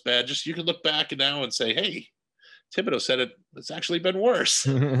 2021 was bad, you can look back now and say, hey, Thibodeau said it's actually been worse.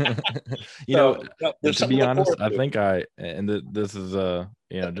 You know, there's to be honest, I to. think this is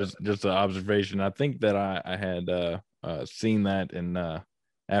just an observation. I think that I had seen that in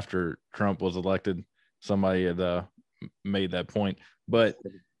after Trump was elected, somebody had made that point. But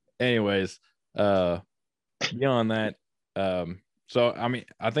anyways, beyond that, so I mean,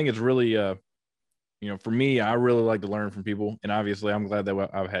 I think it's really for me, I really like to learn from people, and obviously, I'm glad that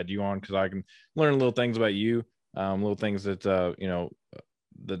I've had you on because I can learn little things about you, little things that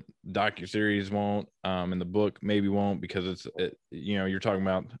the docuseries won't, and the book maybe won't because you're talking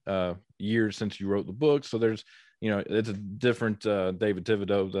about years since you wrote the book, so there's it's a different David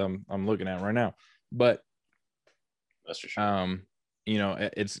Thibodeau that I'm looking at right now, but that's for sure.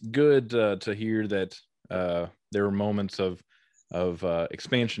 It's good to hear that there were moments of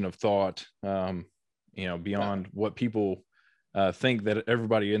expansion of thought. Beyond what people think that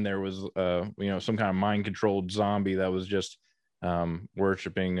everybody in there was, some kind of mind controlled zombie that was just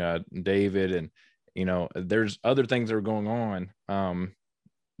worshiping David. And, there's other things that are going on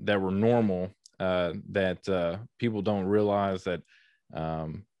that were normal that people don't realize that,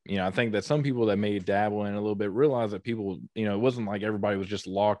 I think that some people that may dabble in a little bit realize that people, it wasn't like everybody was just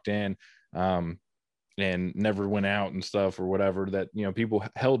locked in. And never went out and stuff or whatever, that people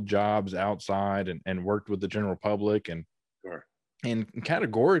held jobs outside and worked with the general public, and sure. And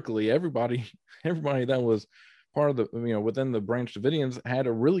categorically everybody that was part of the within the Branch Davidians had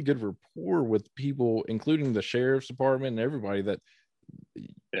a really good rapport with people, including the sheriff's department and everybody, that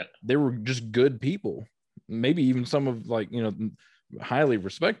they were just good people, maybe even some of highly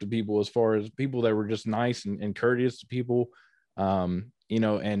respected people, as far as people that were just nice and courteous to people. And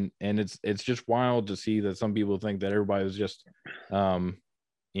it's just wild to see that some people think that everybody was just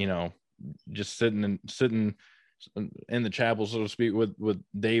just sitting in the chapel, so to speak, with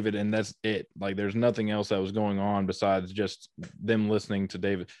David, and that's it. Like, there's nothing else that was going on besides just them listening to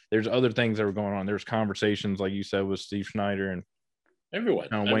David. There's other things that were going on. There's conversations, like you said, with Steve Schneider and everyone,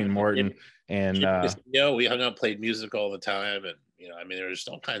 Wayne Martin, and we hung out, played music all the time, and there's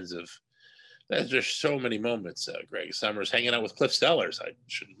all kinds of. There's just so many moments. Greg Summers hanging out with Cliff Stellers. I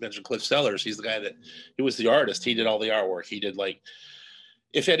should mention Cliff Stellers. He's the guy he was the artist. He did all the artwork. He did,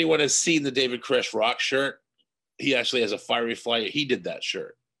 if anyone has seen the David Koresh rock shirt, he actually has a fiery fly. He did that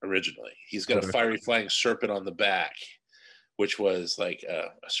shirt originally. He's got a fiery flying serpent on the back, which was like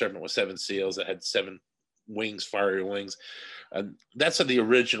a serpent with 7 seals that had 7 wings, fiery wings. And that's what the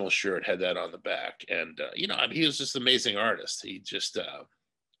original shirt had, that on the back. And, he was just an amazing artist. He just,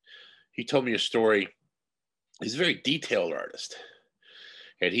 he told me a story. He's a very detailed artist.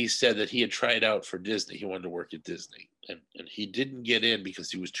 And he said that he had tried out for Disney. He wanted to work at Disney. And he didn't get in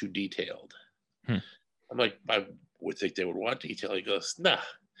because he was too detailed. I'm like, I would think they would want detail. He goes, nah.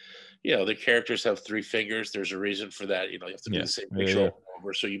 The characters have 3 fingers. There's a reason for that. You have to do the same picture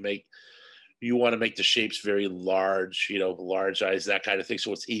over. So you want to make the shapes very large, large eyes, that kind of thing.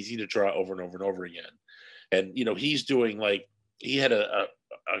 So it's easy to draw over and over and over again. And, he's doing he had a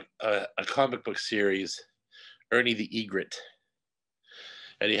comic book series, Ernie the Egret.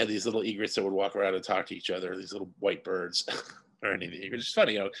 And he had these little egrets that would walk around and talk to each other, these little white birds. Ernie the Egret. It's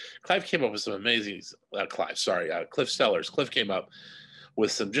funny, Clive came up with some amazing, Cliff Stellers. Cliff came up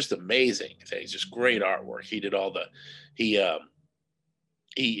with some just amazing things, just great artwork. He did he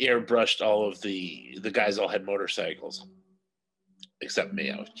airbrushed all of the guys all had motorcycles. Except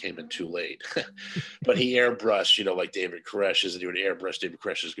me, I came in too late. But he airbrushed, like David Koresh is, and he would airbrush David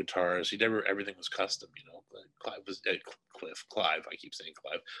Koresh's guitars. Everything was custom, Clive. I keep saying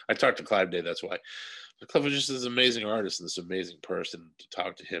Clive. I talked to Clive today, that's why. But Clive was just this amazing artist and this amazing person. To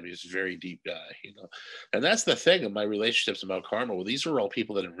talk to him, he's a very deep guy, And that's the thing of my relationships in Mount Carmel. Well, these are all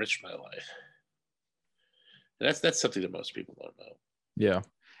people that enriched my life. And that's something that most people don't know. Yeah.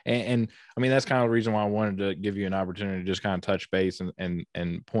 And I mean, that's kind of the reason why I wanted to give you an opportunity to just kind of touch base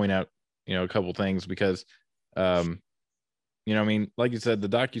and point out, a couple things, because, like you said, the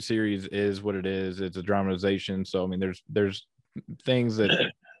docuseries is what it is. It's a dramatization. So, I mean, there's things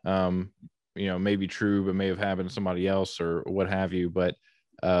that, may be true, but may have happened to somebody else or what have you. But,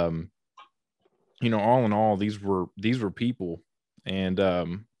 all in all, these were people,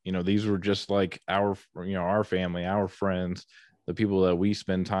 and, these were just like our family, our friends, the people that we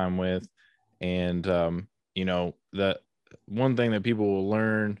spend time with. And, that one thing that people will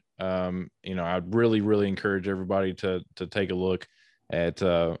learn, I'd really, really encourage everybody to take a look at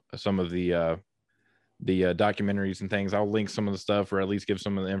some of the documentaries and things. I'll link some of the stuff, or at least give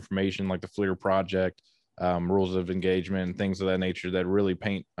some of the information, like the FLIR Project, rules of engagement, and things of that nature, that really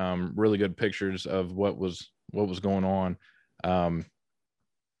paint really good pictures of what was going on.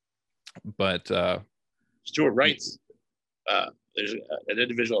 But Stuart Wright's, there's an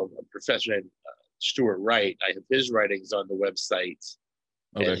individual, a professor named Stuart Wright. I have his writings on the website,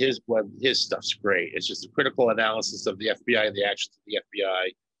 and his stuff's great. It's just a critical analysis of the FBI and the actions of the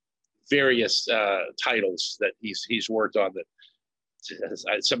FBI, various titles that he's worked on. That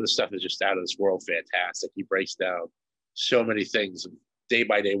some of the stuff is just out of this world, fantastic. He breaks down so many things day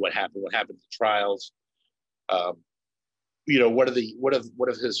by day, what happened in the trials. One of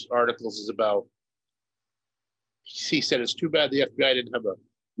his articles is about, he said it's too bad the FBI didn't have a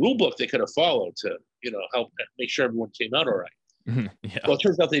rule book they could have followed to, help make sure everyone came out all right. Yeah. Well, it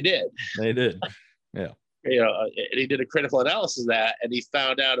turns out they did. They did. Yeah. And he did a critical analysis of that, and he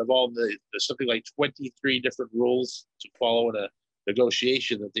found out of all the something like 23 different rules to follow in a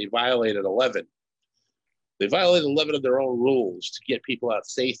negotiation that they violated 11. They violated 11 of their own rules to get people out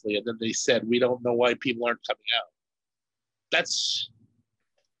safely, and then they said, we don't know why people aren't coming out.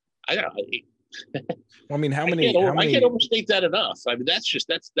 I don't know. Well, I mean, how many? I can't overstate that enough. I mean, that's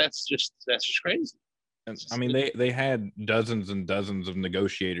just crazy. I mean, they had dozens and dozens of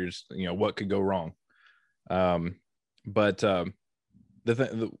negotiators. What could go wrong? But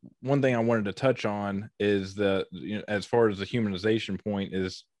the one thing I wanted to touch on is that as far as the humanization point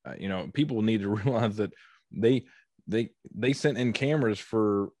is, people need to realize that they sent in cameras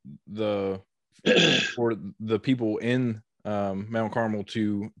for the people in Mount Carmel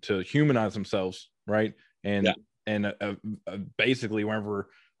to humanize themselves, right? And basically, whenever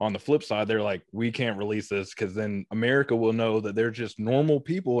on the flip side, they're like, we can't release this because then America will know that they're just normal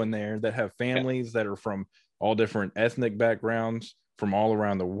people in there that have families that are from all different ethnic backgrounds from all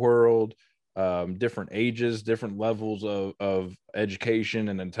around the world, different ages, different levels of education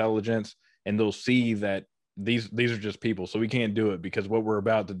and intelligence, and they'll see that these are just people. So we can't do it because what we're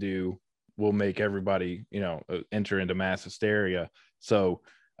about to do will make everybody, enter into mass hysteria. So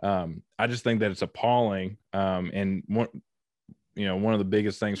I just think that it's appalling. And one of the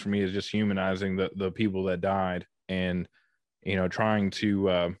biggest things for me is just humanizing the people that died, and trying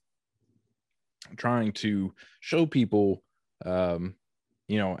to show people how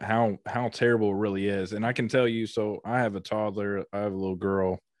terrible it really is. And I can tell you, so I have a toddler, I have a little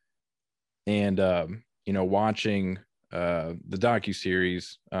girl, and watching the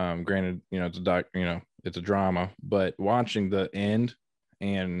docuseries, granted, it's a drama, but watching the end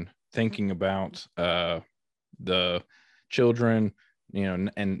and thinking about the children,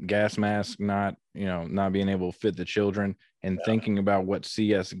 and gas mask not being able to fit the children, and thinking about what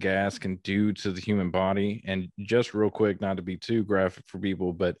CS gas can do to the human body. And just real quick, not to be too graphic for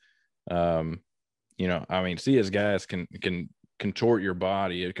people, but CS gas can contort your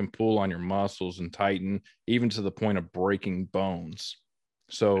body. It can pull on your muscles and tighten, even to the point of breaking bones.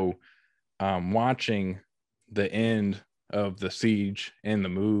 So watching the end of the siege in the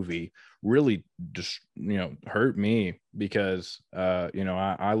movie really just hurt me, because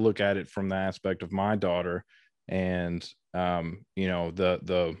I look at it from the aspect of my daughter, and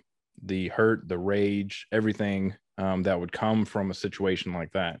the hurt, the rage, everything that would come from a situation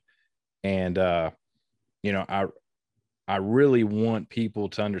like that. And I really want people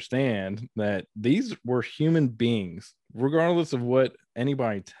to understand that these were human beings, regardless of what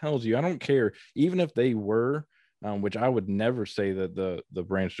anybody tells you. I don't care, even if they were, which I would never say that the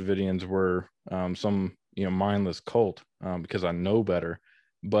Branch Davidians were some mindless cult, because I know better.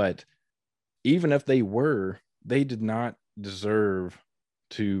 But even if they were, they did not deserve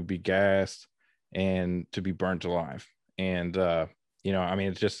to be gassed and to be burnt alive. And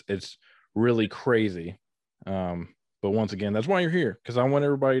it's really crazy. But once again, that's why you're here, because I want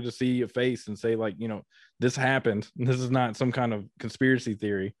everybody to see a face and say, like, this happened. This is not some kind of conspiracy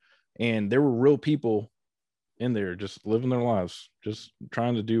theory. And there were real people in there just living their lives, just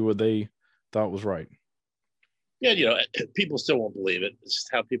trying to do what they thought was right. Yeah, people still won't believe it. It's just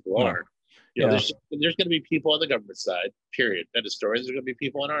how people are. There's going to be people on the government side, period. End of story. There's going to be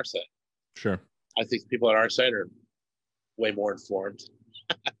people on our side. Sure. I think people on our side are way more informed.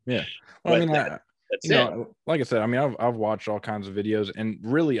 Yeah. Well, that's it. Like I said, I've watched all kinds of videos, and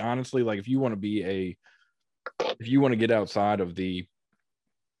really, honestly, like if you want to get outside of the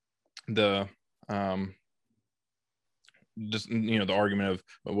the argument of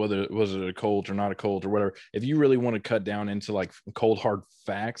whether was it a cult or not a cult or whatever, if you really want to cut down into like cold hard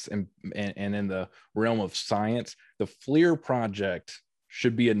facts and in the realm of science, the FLIR project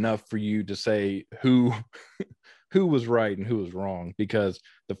should be enough for you to say who was right and who was wrong, because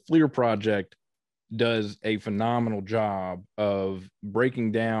the FLIR project does a phenomenal job of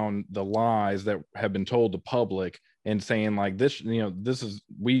breaking down the lies that have been told the public and saying like this, this is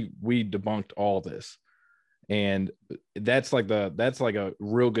we debunked all this. And that's like a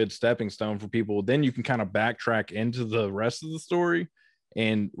real good stepping stone for people. Then you can kind of backtrack into the rest of the story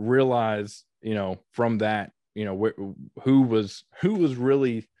and realize, from that, who was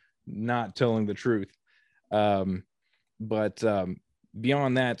really not telling the truth. But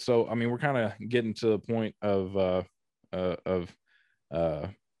beyond that, so I mean, we're kind of getting to the point of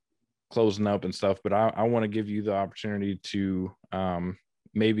closing up and stuff, but I want to give you the opportunity to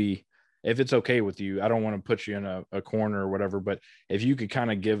maybe, if it's okay with you, I don't want to put you in a corner or whatever, but if you could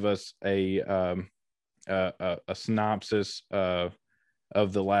kind of give us a synopsis of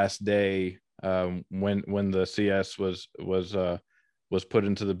the last day when the CS was put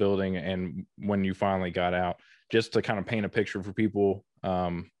into the building and when you finally got out, just to kind of paint a picture for people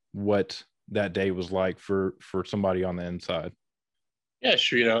what that day was like for somebody on the inside. Yeah,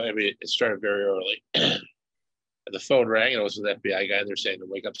 sure. I mean, it started very early. And the phone rang, and it was an FBI guy. They're saying to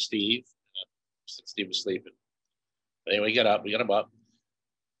wake up Steve. Steve was sleeping. But anyway, we got him up.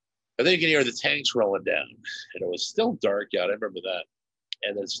 And then you can hear the tanks rolling down. And it was still dark out. I remember that.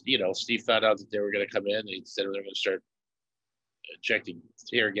 And then, Steve found out that they were going to come in. And he said they were going to start injecting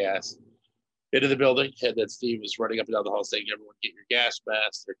tear gas into the building. And then Steve was running up and down the hall saying, everyone get your gas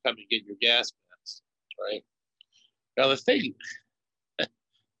masks. They're coming, get your gas masks. Right? Now, the thing,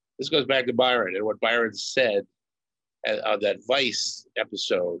 this goes back to Byron and what Byron said on that Vice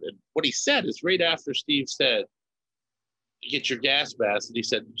episode. And what he said is right after Steve said, get your gas mask. And he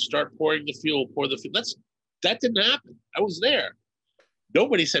said, start pouring the fuel, pour the fuel. That didn't happen. I was there.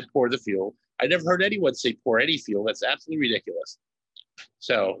 Nobody said pour the fuel. I never heard anyone say pour any fuel. That's absolutely ridiculous.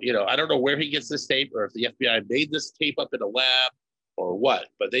 So, I don't know where he gets this tape or if the FBI made this tape up in a lab or what,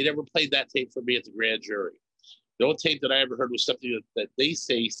 but they never played that tape for me at the grand jury. The only tape that I ever heard was something that they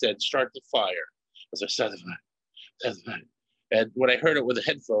said, start the fire. As I started the fire. And when I heard it with the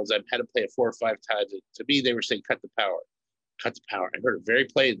headphones, I had to play it 4 or 5 times. To me, they were saying, cut the power. Cut the power. I heard it very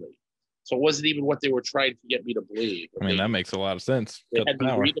plainly. So it wasn't even what they were trying to get me to believe. I mean, that makes a lot of sense. They had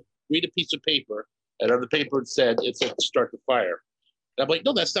me read a piece of paper, and on the paper it said start the fire. And I'm like,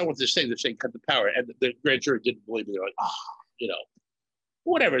 no, that's not what they're saying. They're saying cut the power. And the grand jury didn't believe me. They're like,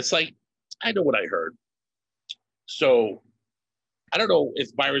 whatever. It's like, I know what I heard. So I don't know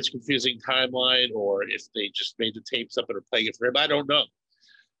if Byron's confusing timeline or if they just made the tapes up and are playing it for him. I don't know.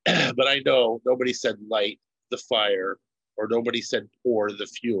 But I know nobody said light the fire or nobody said pour the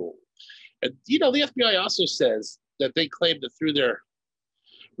fuel. And, the FBI also says that they claimed that through their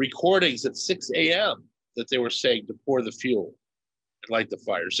recordings at 6 a.m. that they were saying to pour the fuel and light the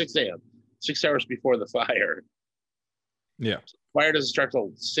fire. 6 a.m., 6 hours before the fire. Yeah. Fire doesn't start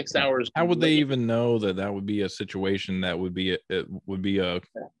till 6 hours. How would they even know that would be a situation that would be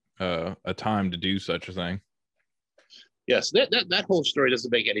a time to do such a thing? Yes, that whole story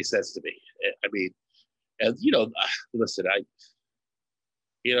doesn't make any sense to me. I mean, and listen, I'm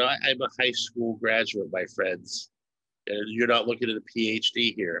a high school graduate, my friends, and you're not looking at a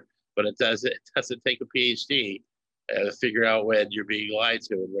PhD here, but it doesn't take a PhD to figure out when you're being lied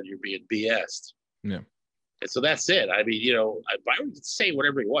to and when you're being BS'd. Yeah. And so that's it. I mean, Byron can say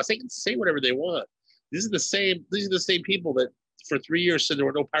whatever he wants. They can say whatever they want. These are the same people that for 3 years said there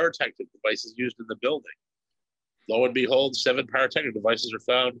were no pyrotechnic devices used in the building. Lo and behold, 7 pyrotechnic devices are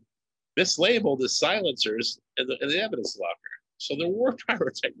found mislabeled as silencers in the evidence locker. So there were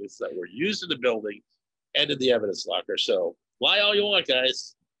pyrotechnics that were used in the building and in the evidence locker. So lie all you want,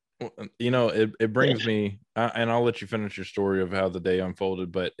 guys. It brings me, and I'll let you finish your story of how the day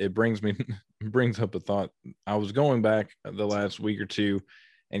unfolded, but it brings up a thought. I was going back the last week or two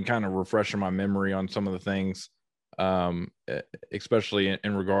and kind of refreshing my memory on some of the things, especially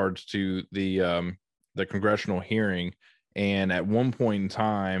in regards to the congressional hearing. And at one point in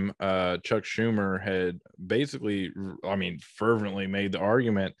time, Chuck Schumer had basically, fervently made the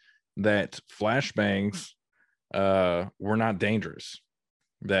argument that flashbangs were not dangerous,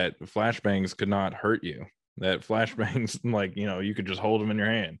 that flashbangs could not hurt you, that flashbangs, you could just hold them in your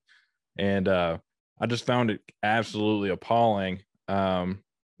hand. And I just found it absolutely appalling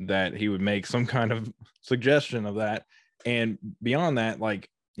that he would make some kind of suggestion of that. And beyond that,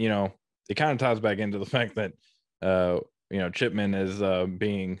 it kind of ties back into the fact that, Chipman is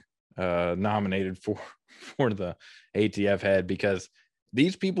being nominated for the ATF head, because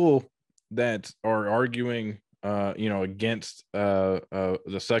these people that are arguing, against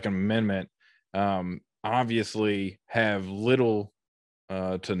the Second Amendment, obviously have little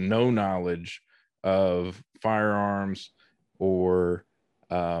to no knowledge of firearms or,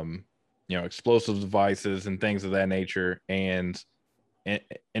 explosive devices and things of that nature. And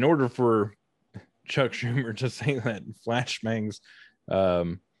in order for Chuck Schumer to say that flashbangs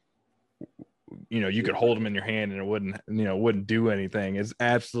you could hold them in your hand and it wouldn't do anything. It's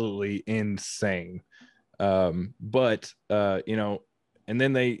absolutely insane. But and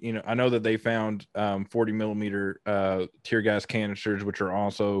then they, I know that they found 40 millimeter tear gas canisters, which are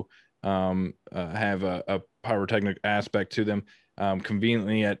also have a pyrotechnic aspect to them.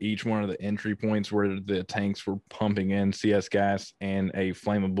 Conveniently at each one of the entry points where the tanks were pumping in CS gas and a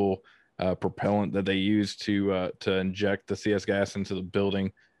flammable propellant that they use to inject the CS gas into the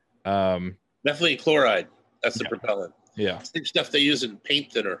building. Methylene chloride. That's the propellant. Yeah. Same stuff they use in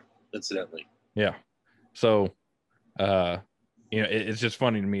paint thinner, incidentally. Yeah. So, it's just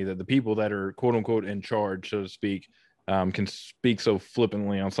funny to me that the people that are quote unquote in charge, so to speak, can speak so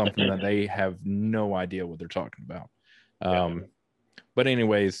flippantly on something that they have no idea what they're talking about. But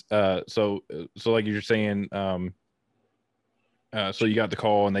anyways, so like you're saying, so you got the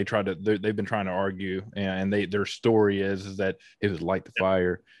call and they've been trying to argue, and their story is that it was light the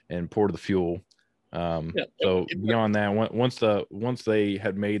fire and pour the fuel. So beyond that, once they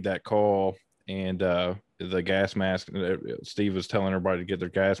had made that call and the gas mask, Steve was telling everybody to get their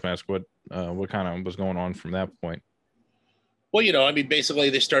gas mask. What kind of was going on from that point? Well, basically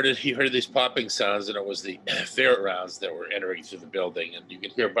you heard these popping sounds, and it was the ferret rounds that were entering through the building. And you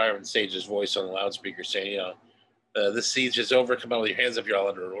could hear Byron Sage's voice on the loudspeaker saying, this siege is over. Come out with your hands up. You're all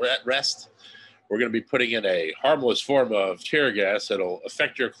under arrest. We're going to be putting in a harmless form of tear gas that'll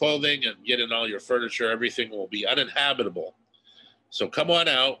affect your clothing and get in all your furniture. Everything will be uninhabitable. So come on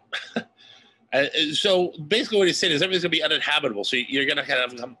out. So basically what he's saying is everything's going to be uninhabitable. So you're going to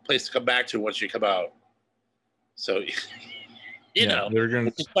have a place to come back to once you come out. So... we're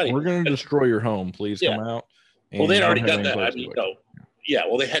going to destroy your home. Please come out. Well, they'd already done that.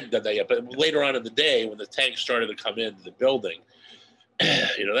 They hadn't done that yet. But later on in the day, when the tanks started to come into the building,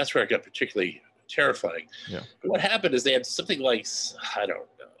 that's where it got particularly terrifying. Yeah. But what happened is they had something like,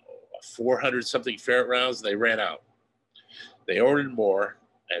 400 something ferret rounds, and they ran out. They ordered more,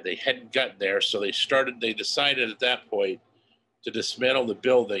 and they hadn't gotten there. So they decided at that point to dismantle the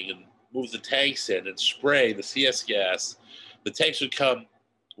building and move the tanks in and spray the CS gas. The tanks would come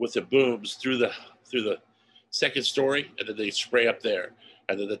with the booms through the second story, and then they spray up there.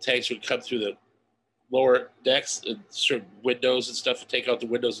 And then the tanks would come through the lower decks and certain windows and stuff, and take out the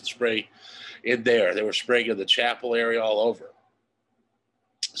windows and spray in there. They were spraying in the chapel area all over.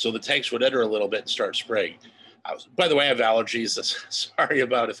 So the tanks would enter a little bit and start spraying. By the way, I have allergies. Sorry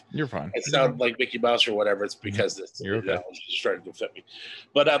about it. You're fine. I sound like Mickey Mouse or whatever. It's because the allergies are starting to affect me.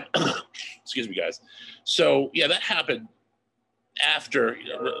 But excuse me, guys. So that happened. After,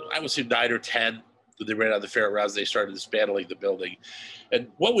 I would say 9 or 10, when they ran out of the ferret rounds, they started dismantling the building. And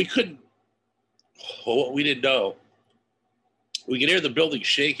what we didn't know, we could hear the building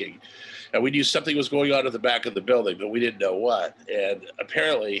shaking, and we knew something was going on at the back of the building, but we didn't know what. And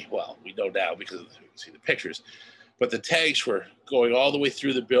apparently, we know now because we can see the pictures, but the tanks were going all the way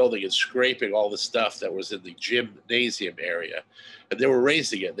through the building and scraping all the stuff that was in the gymnasium area. And they were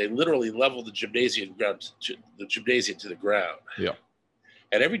raising it. They literally leveled the gymnasium to the ground. Yeah.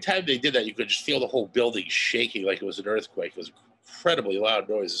 And every time they did that, you could just feel the whole building shaking like it was an earthquake. It was incredibly loud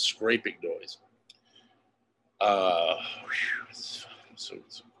noise, a scraping noise.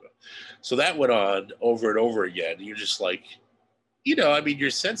 So that went on over and over again. You're just like, your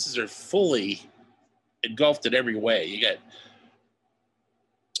senses are fully engulfed in every way.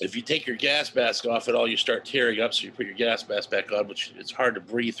 If you take your gas mask off at all, you start tearing up. So you put your gas mask back on, which it's hard to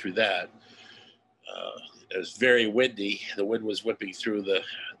breathe through that. It was very windy. The wind was whipping through the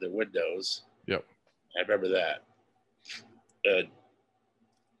windows. Yep. I remember that.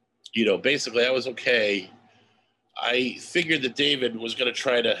 Basically I was okay. I figured that David was going to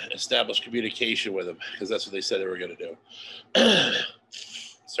try to establish communication with him because that's what they said they were going to do.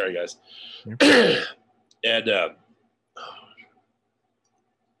 Sorry, guys. And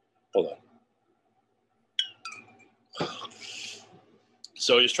hold on.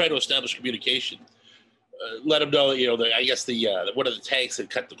 So he was trying to establish communication. Let him know, that I guess one of the tanks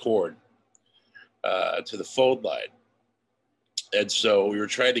had cut the cord to the phone line. And so we were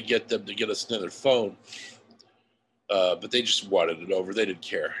trying to get them to get us another phone. But they just wanted it over. They didn't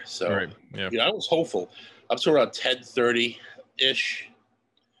care. So, right. Yeah. I was hopeful. Up to around 10:30-ish,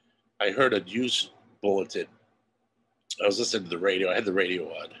 I heard a news bulletin. I was listening to the radio. I had the radio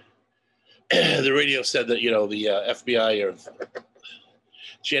on. The radio said that, the FBI or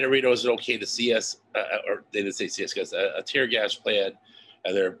Janet Reno is okay to CS, or they didn't say CS gas, a tear gas plan,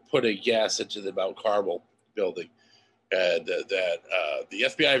 and they're putting gas into the Mount Carmel building. And that the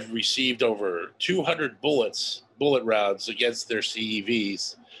FBI have received over 200 bullet rounds against their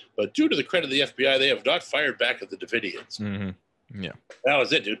CEVs, but due to the credit of the FBI, they have not fired back at the Davidians. Mm-hmm. Yeah. That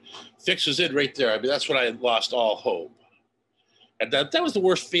was it, dude. Fix was in right there. I mean, that's when I lost all hope. And that was the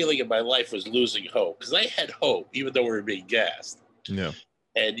worst feeling in my life, was losing hope, because I had hope, even though we were being gassed. Yeah.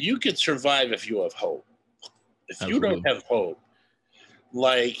 And you can survive if you have hope. If you Absolutely. don't have hope,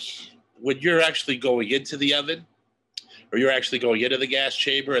 like when you're actually going into the oven, or you're actually going into the gas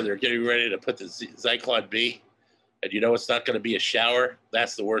chamber and they're getting ready to put the Zyklon B, and you know it's not going to be a shower,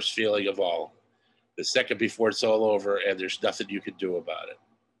 that's the worst feeling of all. The second before it's all over and there's nothing you can do about it.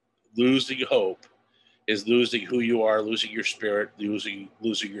 Losing hope is losing who you are, losing your spirit, losing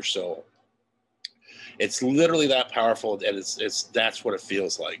your soul. It's literally that powerful, and it's that's what it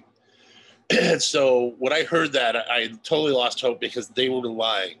feels like. And so when I heard that, I totally lost hope, because they were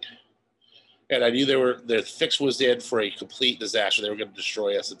lying. And I knew the fix was in for a complete disaster. They were going to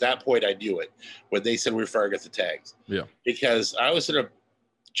destroy us. At that point, I knew it when they said we were firing at the tanks. Yeah. Because I was in a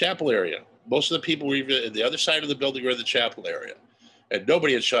chapel area. Most of the people were even in the other side of the building, were in the chapel area. And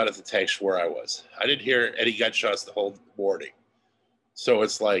nobody had shot at the tanks where I was. I didn't hear any gunshots the whole morning. So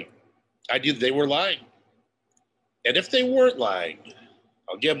it's like, I knew they were lying. And if they weren't lying,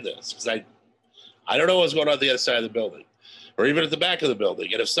 I'll give them this, because I don't know what's going on the other side of the building, or even at the back of the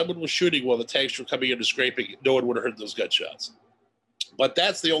building. And if someone was shooting while the tanks were coming in and scraping, no one would have heard those gunshots. But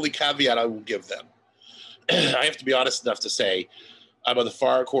that's the only caveat I will give them. I have to be honest enough to say, I'm on the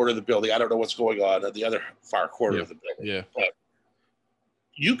far corner of the building. I don't know what's going on the other far corner of the building. Yeah. But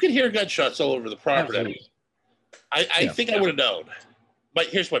you can hear gunshots all over the property. I think I would have known. But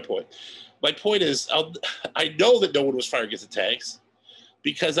here's my point. My point is, I know that no one was firing at the tanks,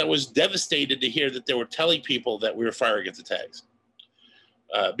 because I was devastated to hear that they were telling people that we were firing at the tanks,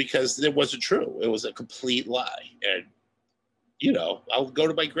 because it wasn't true. It was a complete lie. And, you know, I'll go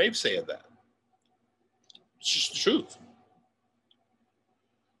to my grave saying that. It's just the truth.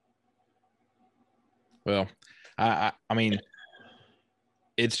 Well, I mean,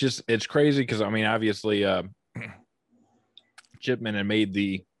 it's crazy, because I mean, obviously, Chipman had made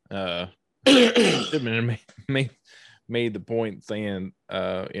the Chipman had made the point saying,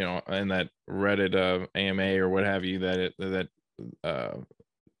 you know, in that Reddit AMA or what have you, that the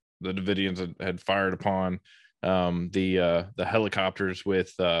Davidians had fired upon the helicopters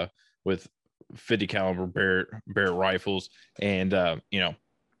with 50 caliber Barrett rifles, and you know,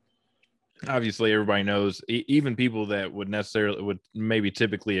 obviously everybody knows, even people that would maybe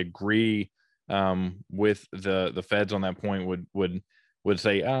typically agree with the feds on that point would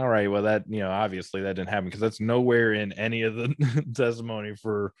say, all right, well, that, you know, obviously that didn't happen, because that's nowhere in any of the testimony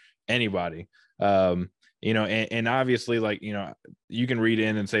for anybody. You know, and obviously, like, you know, you can read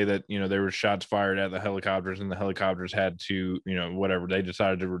in and say that, you know, there were shots fired at the helicopters and the helicopters had to, you know, whatever, they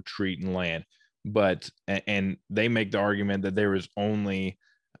decided to retreat and land. But, and they make the argument that there was only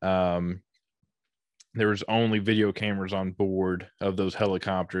video cameras on board of those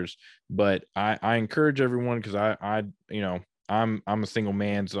helicopters. But I encourage everyone, because I you know, I'm a single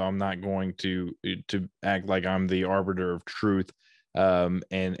man, so I'm not going to act like I'm the arbiter of truth,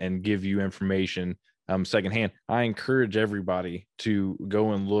 and give you information secondhand. I encourage everybody to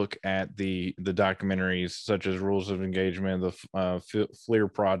go and look at the documentaries such as Rules of Engagement, the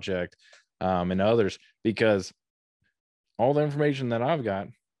FLIR Project, and others, because all the information that I've got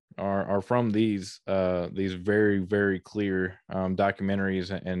are from these very, very clear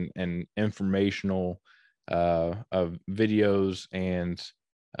documentaries and informational videos and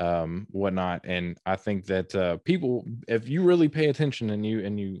whatnot. And I think that people, if you really pay attention and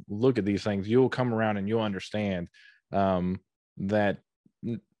you look at these things, you'll come around and you'll understand that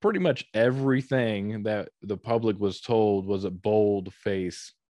pretty much everything that the public was told was a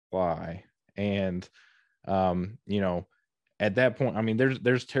bold-faced lie. And you know, at that point, I mean,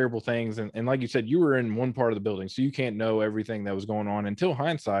 there's terrible things, and like you said, you were in one part of the building, so you can't know everything that was going on until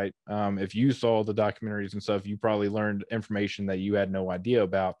hindsight. If you saw the documentaries and stuff, you probably learned information that you had no idea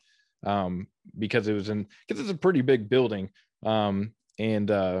about, because it's a pretty big building.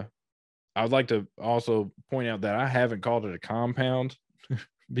 And I would like to also point out that I haven't called it a compound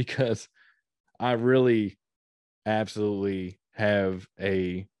because I really absolutely have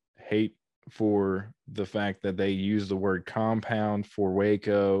a hate for the fact that they use the word compound for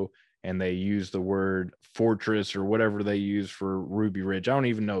Waco and they use the word fortress or whatever they use for Ruby Ridge. I don't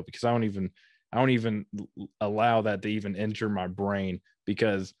even know, because I don't even allow that to even enter my brain,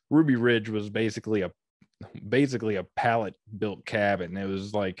 because Ruby Ridge was basically a pallet built cabin. It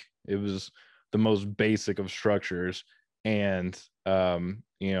was the most basic of structures. And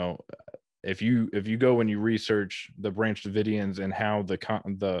you know, if you go and you research the Branch Davidians and how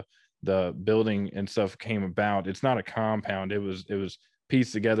the building and stuff came about, it's not a compound. It was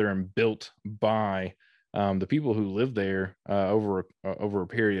pieced together and built by the people who lived there over a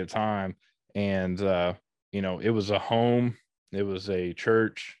period of time. And it was a home, it was a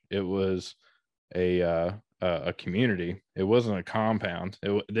church, it was a community. It wasn't a compound.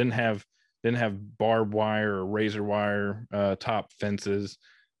 It didn't have barbed wire or razor wire top fences.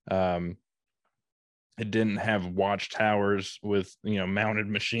 Um, it didn't have watchtowers with mounted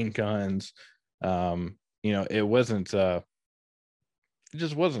machine guns. It wasn't. It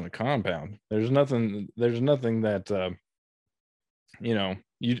just wasn't a compound. There's nothing. There's nothing that you.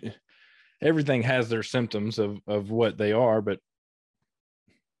 Everything has their symptoms of what they are, but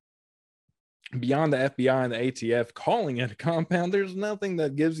beyond the FBI and the ATF calling it a compound, there's nothing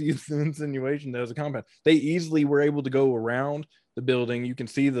that gives you the insinuation that it's a compound. They easily were able to go around the building. You can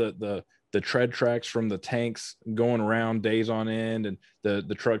see the tread tracks from the tanks going around days on end, and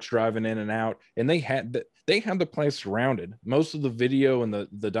the trucks driving in and out. And they had the place surrounded. Most of the video and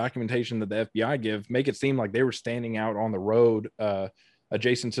the documentation that the FBI give make it seem like they were standing out on the road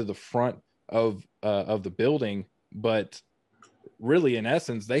adjacent to the front of the building, but really, in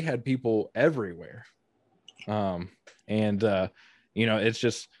essence, they had people everywhere. It's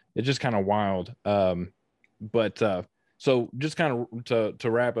just kind of wild. So just kind of to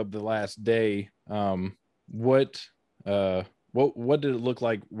wrap up the last day, what did it look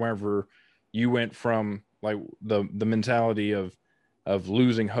like whenever you went from like the mentality of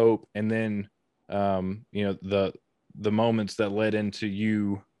losing hope, and then the moments that led into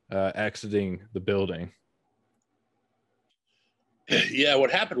you exiting the building? Yeah, what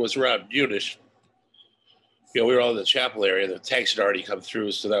happened was around Munich. We were all in the chapel area. The tanks had already come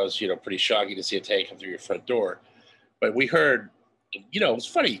through, so that was pretty shocking to see a tank come through your front door. But we heard, it was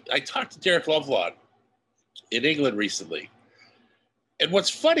funny. I talked to Derek Lovelock in England recently, and what's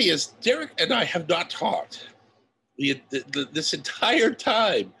funny is Derek and I have not talked this entire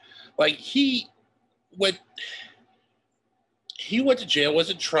time. Like he went to jail,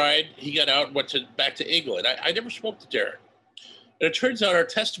 wasn't tried. He got out and went back to England. I never spoke to Derek. And it turns out our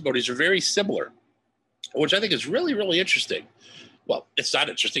testimonies are very similar, which I think is really, really interesting. Well, it's not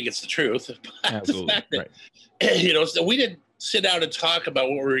interesting. It's the truth. Absolutely. Right. So we didn't sit down and talk about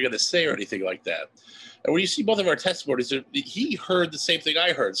what we were going to say or anything like that. And when you see both of our testimonies, he heard the same thing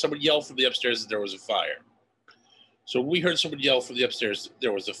I heard. Someone yelled from the upstairs that there was a fire. So when we heard someone yell from the upstairs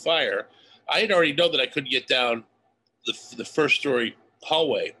there was a fire, I had already known that I couldn't get down the first story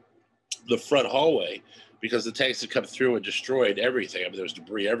hallway, the front hallway, because the tanks had come through and destroyed everything. I mean, there was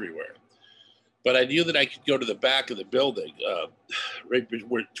debris everywhere. But I knew that I could go to the back of the building, right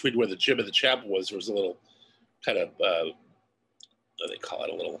between where the gym and the chapel was. There was a little kind of, what do they call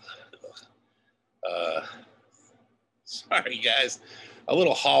it? A little, sorry guys, a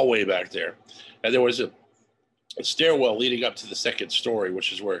little hallway back there. And there was a stairwell leading up to the second story,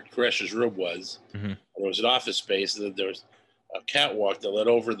 which is where Koresh's room was. Mm-hmm. And there was an office space, and then there was a catwalk that led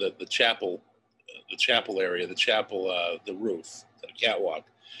over the chapel area, the roof, the catwalk.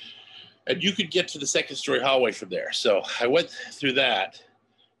 And you could get to the second story hallway from there. So I went through that,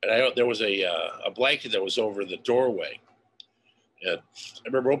 and there was a blanket that was over the doorway. And I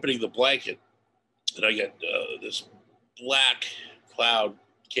remember opening the blanket, and I got this black cloud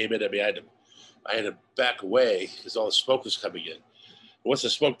came in at me. I had to back away because all the smoke was coming in. Once the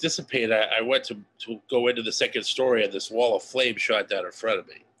smoke dissipated, I went to go into the second story, and this wall of flame shot down in front of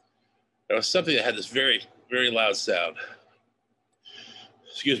me. It was something that had this very, very loud sound.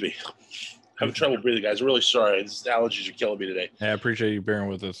 Excuse me. I'm having trouble breathing, guys. I'm really sorry. These allergies are killing me today. Yeah, I appreciate you bearing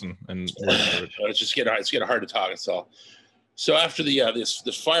with us and it's getting hard to talk. That's all. So after the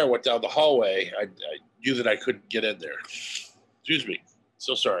this fire went down the hallway, I knew that I couldn't get in there. Excuse me.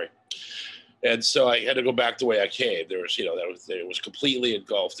 So sorry. And so I had to go back the way I came. There was, it was completely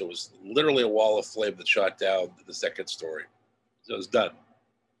engulfed. There was literally a wall of flame that shot down to the second story. So it was done.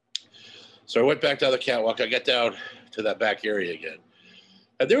 So I went back down the catwalk. I got down to that back area again.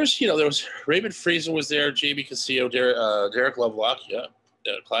 And there was Raymond Friesen was there, Jamie Casillo, Derek Lovelock,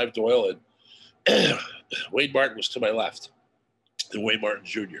 Clive Doyle, and Wade Martin was to my left, and Wade Martin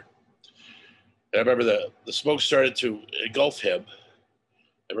Jr. And I remember the smoke started to engulf him.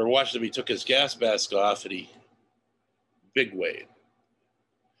 I remember watching him. He took his gas mask off, and big Wade.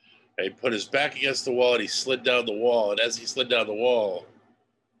 And he put his back against the wall, and he slid down the wall. And as he slid down the wall,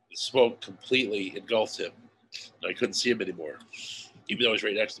 the smoke completely engulfed him. And I couldn't see him anymore, even though he was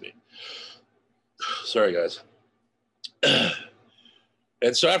right next to me. Sorry, guys.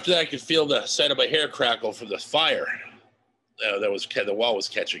 And so after that, I could feel the side of my hair crackle from the fire. The wall was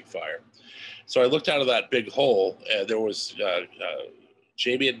catching fire. So I looked out of that big hole, and there was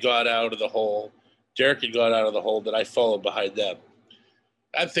Jamie had got out of the hole. Derek had got out of the hole. Then I followed behind them.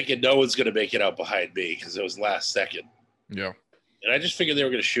 I'm thinking no one's going to make it out behind me because it was last second. Yeah. And I just figured they were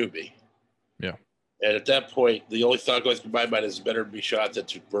going to shoot me. Yeah. And at that point, the only thought going through my mind is better to be shot than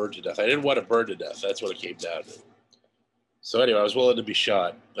to burn to death. I didn't want to burn to death. That's what it came down to. So anyway, I was willing to be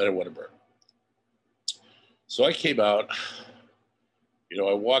shot. I didn't want to burn. So I came out.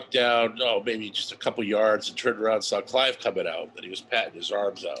 I walked down, maybe just a couple yards and turned around and saw Clive coming out. And he was patting his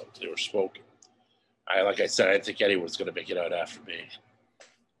arms out. They were smoking. Like I said, I didn't think anyone was going to make it out after me.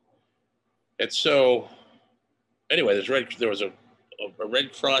 And so, anyway, there was a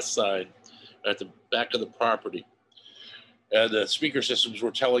Red Cross sign at the back of the property. And the speaker systems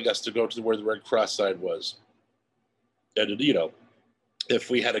were telling us to go to where the Red Cross sign was. And, if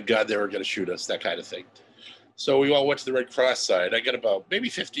we had a gun, they were going to shoot us, that kind of thing. So we all went to the Red Cross sign. I got about maybe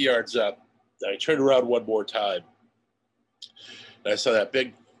 50 yards up. I turned around one more time. And I saw that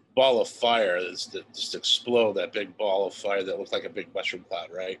big ball of fire just explode, that big ball of fire that looked like a big mushroom cloud,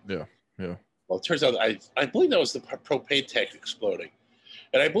 right? Yeah. Yeah. Well, it turns out I believe that was the propane tank exploding.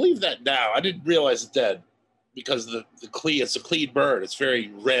 And I believe that now. I didn't realize it then because it's a clean burn. It's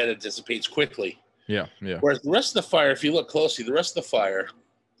very red and dissipates quickly. Yeah. Yeah. Whereas the rest of the fire, if you look closely, the rest of the fire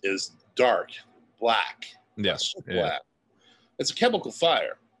is dark, black. Yeah. Black. It's a chemical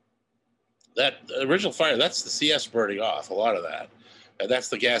fire. That original fire, that's the CS burning off, a lot of that. And that's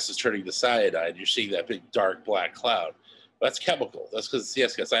the gas is turning to cyanide. You're seeing that big dark black cloud. That's chemical. That's because it's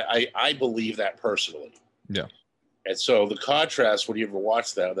CS gas. I believe that personally. Yeah. And so the contrast when you ever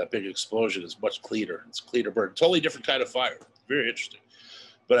watch that big explosion is much cleaner. It's cleaner burn. Totally different kind of fire. Very interesting.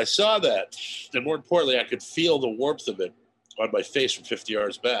 But I saw that, and more importantly, I could feel the warmth of it on my face from 50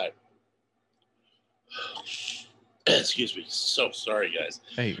 yards back. Excuse me. So sorry, guys.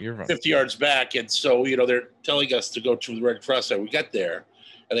 Hey, you're right. 50 yards back. And so, they're telling us to go to the Red Cross. We got there,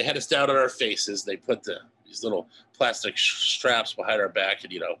 and they had us down on our faces. They put these little plastic straps behind our back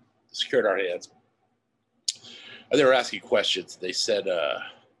and, secured our hands. And they were asking questions. They said,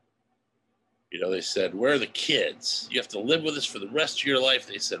 where are the kids? You have to live with us for the rest of your life.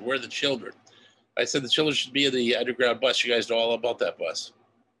 They said, where are the children? I said, the children should be in the underground bus. You guys know all about that bus.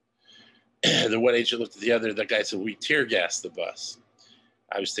 The one agent looked at the other. That guy said, we tear gassed the bus.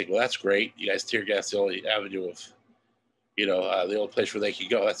 I was thinking, well, that's great. You guys tear gas the only avenue of, the only place where they can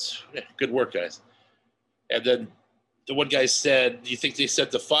go. That's good work, guys. And then the one guy said, do you think they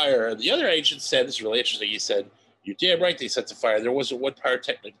set the fire? And the other agent said, this is really interesting. He said, you're damn right they set the fire. There wasn't one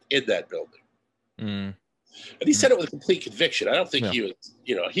pyrotechnic in that building. Mm. And he said it with complete conviction. I don't think he was,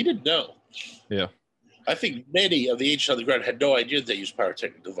 he didn't know. Yeah. I think many of the agents on the ground had no idea they used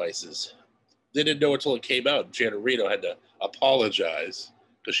pyrotechnic devices. They didn't know until it came out. And Janet Reno had to apologize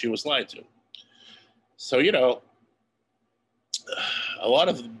because she was lied to. So, a lot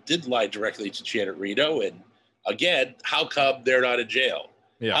of them did lie directly to Janet Reno. And again, how come they're not in jail?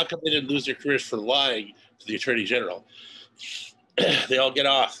 Yeah. How come they didn't lose their careers for lying to the Attorney General? They all get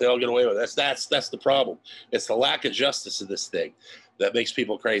off. They all get away with it. That's the problem. It's the lack of justice in this thing that makes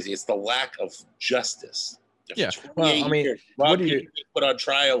people crazy. It's the lack of justice. Yeah. Well, I mean, what do you put on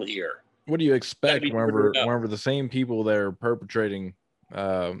trial here? What do you expect whenever the same people that are perpetrating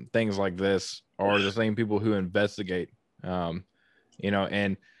things like this are the same people who investigate? And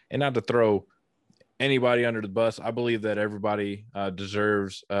not to throw anybody under the bus. I believe that everybody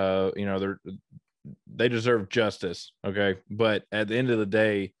deserves, they deserve justice. Okay. But at the end of the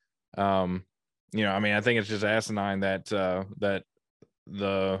day, I think it's just asinine that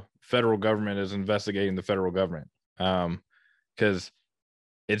the federal government is investigating the federal government. Because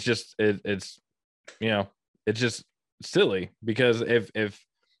it's just silly, because if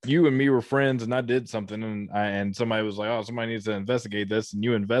you and me were friends and I did something and somebody was like, oh, somebody needs to investigate this, and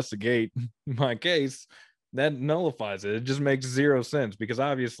you investigate my case, that nullifies it. It just makes zero sense, because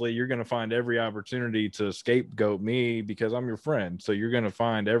obviously you're going to find every opportunity to scapegoat me because I'm your friend. So you're going to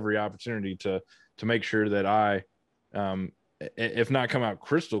find every opportunity to make sure that I, if not come out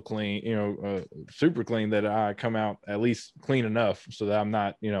crystal clean, super clean, that I come out at least clean enough so that I'm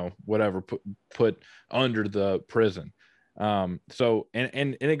not, whatever, put under the prison. So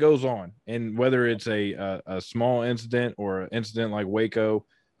it goes on, and whether it's a small incident or an incident like Waco,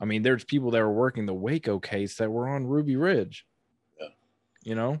 I mean, there's people that were working the Waco case that were on Ruby Ridge,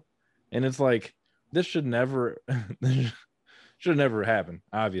 and it's like, this should never happen,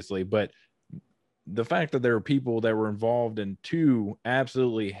 obviously. But the fact that there are people that were involved in two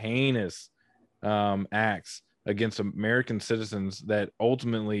absolutely heinous acts against American citizens that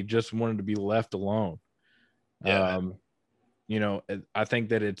ultimately just wanted to be left alone. I think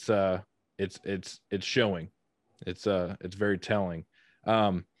that it's showing. It's very telling.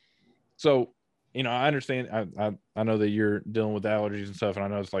 So you know, I understand. I know that you're dealing with allergies and stuff, and I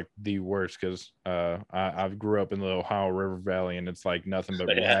know it's like the worst because I grew up in the Ohio River Valley, and it's like nothing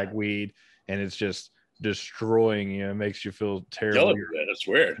but Yeah. ragweed, and it's just destroying you. It makes you feel terrible. No, that's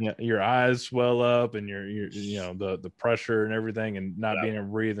weird. Your eyes swell up, and your you know the pressure and everything, and not being able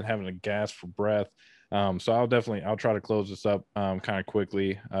to breathe and having to gasp for breath. So I'll try to close this up kind of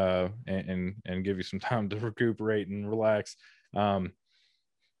quickly and give you some time to recuperate and relax.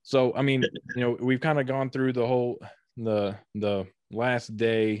 So, I mean, you know, we've kind of gone through the last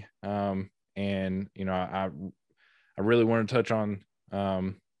day, and you know, I really want to touch on,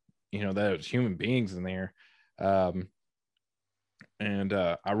 you know, that it's human beings in there, and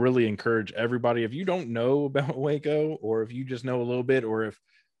I really encourage everybody, if you don't know about Waco, or if you just know a little bit, or if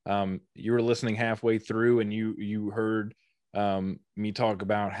you were listening halfway through and you heard me talk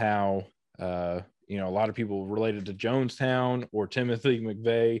about how you know, a lot of people related to Jonestown or Timothy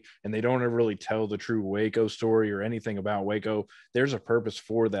McVeigh, and they don't ever really tell the true Waco story or anything about Waco. There's a purpose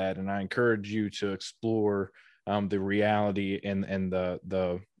for that, and I encourage you to explore the reality and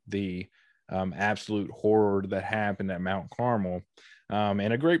the absolute horror that happened at Mount Carmel.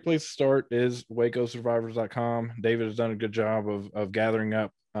 And a great place to start is WacoSurvivors.com. David has done a good job of gathering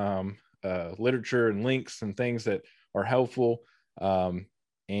up literature and links and things that are helpful.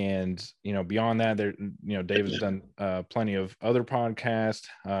 And you know, beyond that, there, you know, David's done plenty of other podcasts.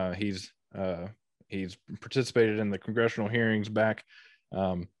 He's participated in the congressional hearings back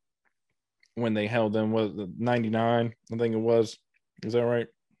when they held them, was 99, I think it was. Is that right?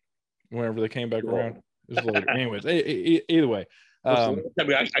 Whenever they came back around, it was later. Anyways, either way, I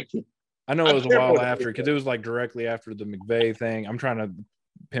know it was a while after, because it was like directly after the McVeigh thing. I'm trying to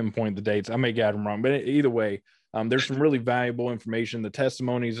pinpoint the dates. I may get them wrong, but either way, there's some really valuable information. The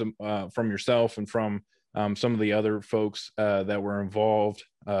testimonies from yourself and from some of the other folks that were involved,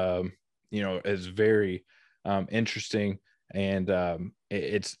 you know, is very interesting, and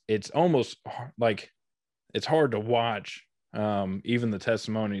it's almost like it's hard to watch even the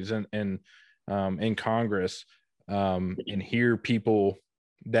testimonies in Congress and hear people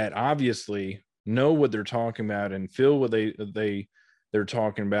that obviously know what they're talking about and feel what they're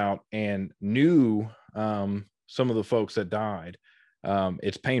talking about, and knew some of the folks that died.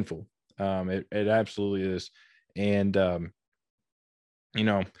 It's painful. It absolutely is. And you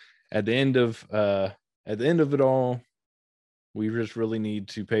know, at the end of it all, we just really need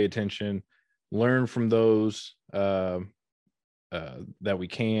to pay attention, learn from those that we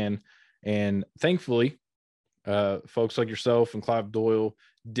can, and thankfully, folks like yourself and Clive Doyle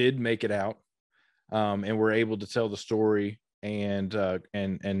did make it out, and were able to tell the story and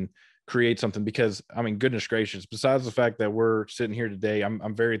create something. Because I mean, goodness gracious, besides the fact that we're sitting here today,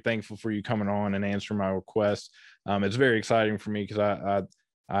 I'm very thankful for you coming on and answering my request. It's very exciting for me, because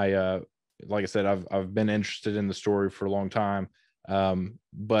I like I said, I've been interested in the story for a long time,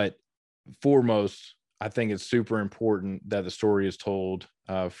 but foremost, I think it's super important that the story is told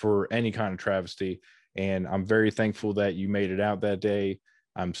for any kind of travesty. And I'm very thankful that you made it out that day.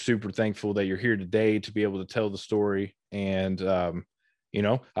 I'm super thankful that you're here today to be able to tell the story. And, you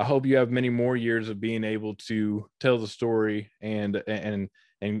know, I hope you have many more years of being able to tell the story and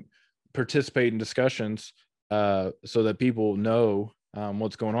participate in discussions so that people know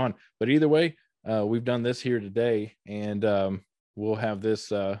what's going on. But either way, we've done this here today, and we'll have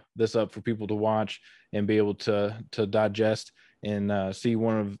this up for people to watch and be able to digest and see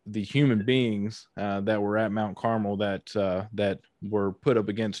one of the human beings that were at Mount Carmel that were put up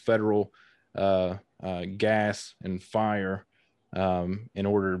against federal gas and fire in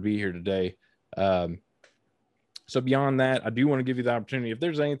order to be here today. So beyond that, I do want to give you the opportunity, if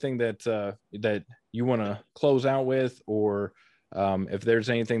there's anything that you want to close out with, or if there's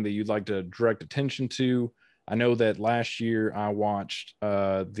anything that you'd like to direct attention to. I know that last year I watched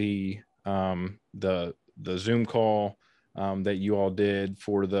the Zoom call that you all did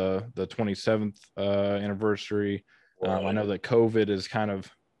for the 27th anniversary. I know that COVID has kind of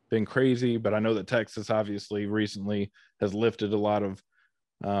been crazy, but I know that Texas obviously recently has lifted a lot of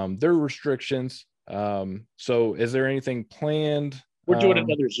their restrictions. So is there anything planned? We're doing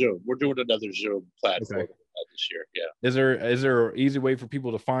another Zoom. We're doing another Zoom platform this year. Yeah. Is there an easy way for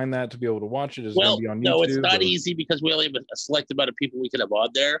people to find that, to be able to watch it? Is well, it going to be on YouTube? No, it's not easy, because we only have a select amount of people we can have on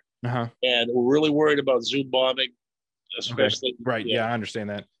there. And we're really worried about Zoom bombing, especially. Okay. Right. Yeah, I understand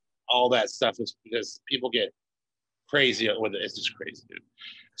that. All that stuff is because people get crazy with it. It's just crazy, dude.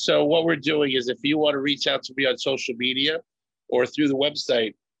 So what we're doing is, if you want to reach out to me on social media or through the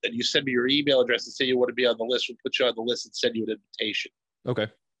website, and you send me your email address and say you want to be on the list, we'll put you on the list and send you an invitation. Okay.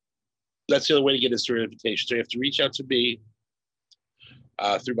 That's the other way to get us through an invitation. So you have to reach out to me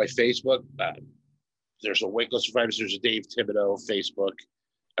through my Facebook. there's a Waco Survivors, there's a Dave Thibodeau Facebook,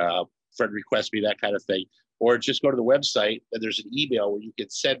 friend request me, that kind of thing. Or just go to the website and there's an email where you can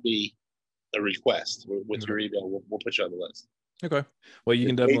send me a request with your email. We'll put you on the list. Okay. Well, you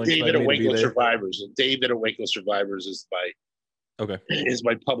can definitely David expect at me to be Waco there. Survivors. David at Waco Survivors is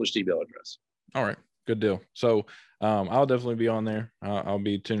my published email address. All right. Good deal. So I'll definitely be on there. I'll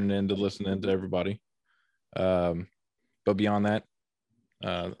be tuning in to listening to everybody. But beyond that,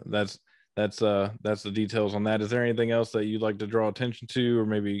 that's the details on that. Is there anything else that you'd like to draw attention to, or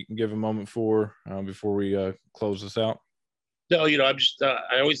maybe give a moment for before we close this out? No, I'm just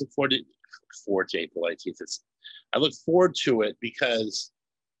I always look forward to April 19th. I look forward to it because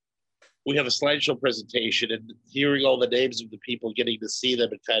we have a slideshow presentation, and hearing all the names of the people, getting to see them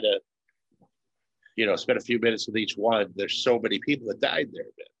and kind of, spend a few minutes with each one. There's so many people that died there,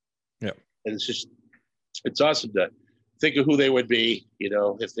 man. Yeah. And it's awesome to think of who they would be,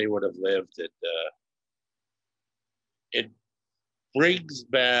 if they would have lived. And it brings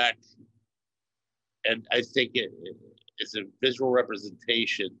back, and I think it's a visual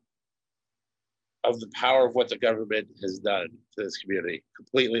representation of the power of what the government has done to this community.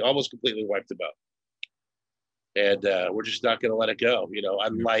 Almost completely wiped them out. And we're just not going to let it go.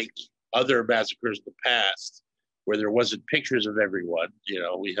 Unlike other massacres in the past, where there wasn't pictures of everyone,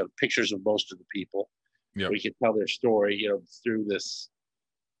 we have pictures of most of the people. Yep. We can tell their story, through this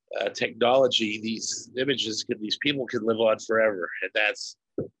technology. These images, these people can live on forever. And that's,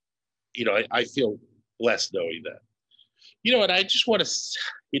 I feel blessed knowing that. And I just want to,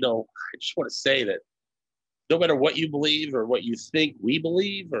 say that no matter what you believe or what you think we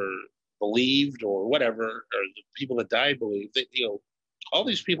believe or believed or whatever, or the people that died believed, that, all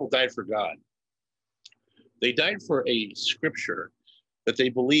these people died for God. They died for a scripture that they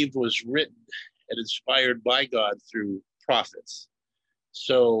believed was written and inspired by God through prophets.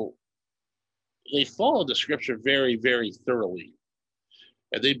 So they followed the scripture very, very thoroughly.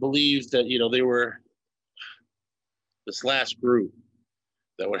 And they believed that, they were this last group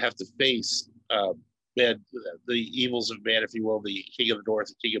that would have to face the evils of man, if you will, the king of the north,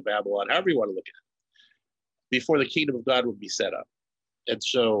 the king of Babylon, however you want to look at it, before the kingdom of God would be set up. And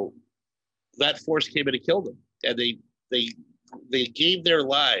so that force came in to kill them. And they gave their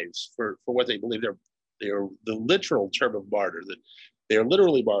lives for what they believed. They're the literal term of martyr, that they are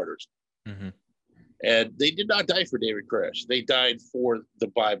literally martyrs. Mm-hmm. And they did not die for David Koresh. They died for the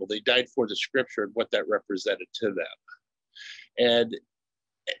Bible. They died for the scripture and what that represented to them. And,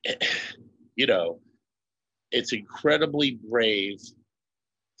 it's incredibly brave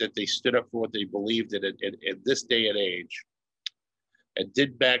that they stood up for what they believed in this day and age, and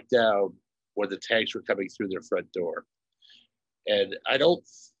did back down when the tanks were coming through their front door. And I don't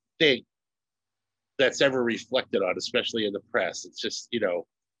think that's ever reflected on, especially in the press. It's just,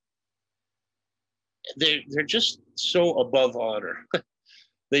 they're just so above honor.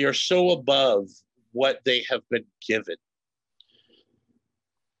 They are so above what they have been given.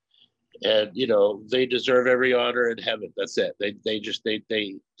 And, they deserve every honor in heaven. That's it. They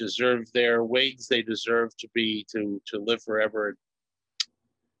deserve their wings. They deserve to live forever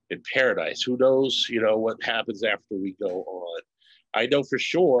in paradise. Who knows, what happens after we go on. I know for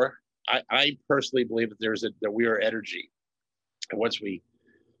sure, I personally believe that that we are energy. And once we,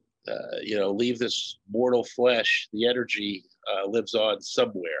 leave this mortal flesh, the energy lives on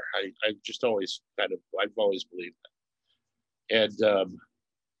somewhere. I've always believed that. And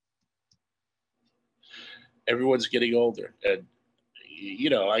everyone's getting older. And,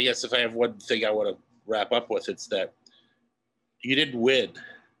 I guess if I have one thing I want to wrap up with, it's that you didn't win.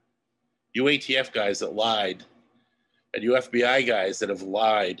 You ATF guys that lied, and you FBI guys that have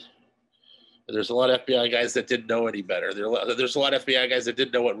lied. And there's a lot of FBI guys that didn't know any better. There's a lot of FBI guys that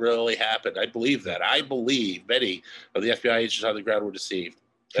didn't know what really happened. I believe that. I believe many of the FBI agents on the ground were deceived,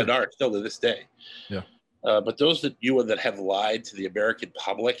 and are still to this day. Yeah. But those that have lied to the American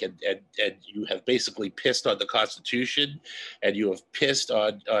public, and you have basically pissed on the Constitution, and you have pissed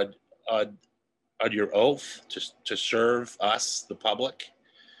on your oath to serve us, the public,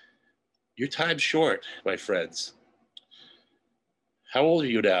 your time's short, my friends. How old are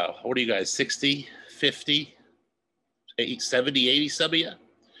you now? What are you guys, 60, 50, 70, 80, some of you?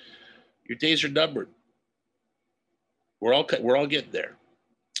 Your days are numbered. We're all getting there.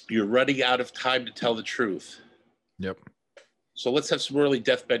 You're running out of time to tell the truth. Yep. So let's have some early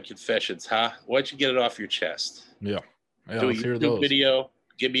deathbed confessions, huh? Why don't you get it off your chest? Yeah. Do a YouTube video,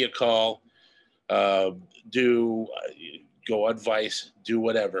 give me a call, go on Vice, do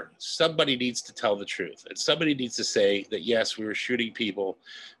whatever. Somebody needs to tell the truth. And somebody needs to say that, yes, we were shooting people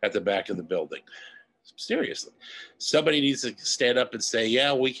at the back of the building. Seriously, somebody needs to stand up and say,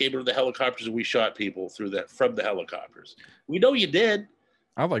 yeah, we came into the helicopters and we shot people from the helicopters. We know you did.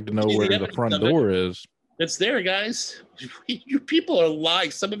 I'd like to know where the front door is. It's there, guys. You people are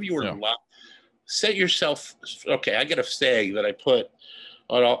lying. Some of you are lying. Set yourself. Okay, I got a saying that I put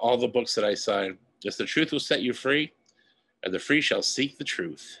on all the books that I sign. Just the truth will set you free, and the free shall seek the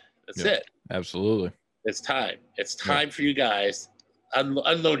truth. That's it. Absolutely. It's time. It's time for you guys.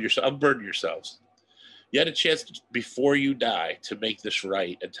 Unload yourself. Unburden yourselves. You had a chance before you die to make this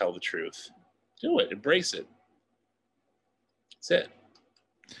right and tell the truth. Do it. Embrace it. That's it.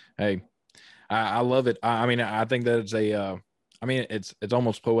 Hey, I love it. I mean, I think that it's it's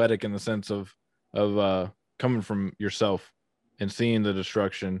almost poetic in the sense of coming from yourself and seeing the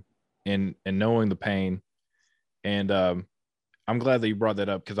destruction and knowing the pain. And I'm glad that you brought that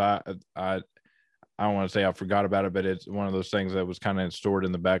up, because I don't want to say I forgot about it, but it's one of those things that was kind of stored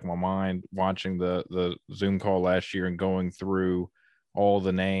in the back of my mind watching the Zoom call last year and going through all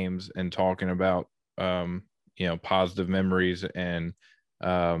the names and talking about, positive memories and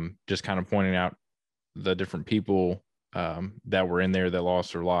just kind of pointing out the different people that were in there that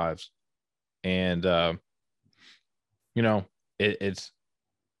lost their lives. And,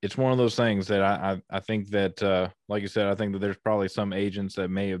 it's one of those things that I think that, like you said, I think that there's probably some agents that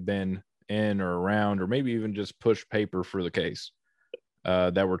may have been in or around, or maybe even just push paper for the case,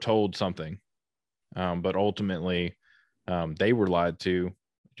 that were told something. But ultimately, they were lied to,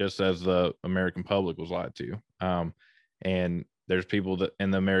 just as the American public was lied to. And there's people that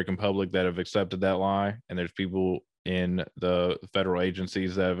in the American public that have accepted that lie, and there's people in the federal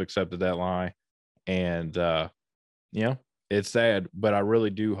agencies that have accepted that lie. And, it's sad, but I really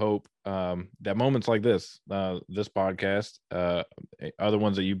do hope that moments like this podcast, other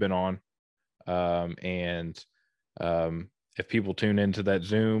ones that you've been on, if people tune into that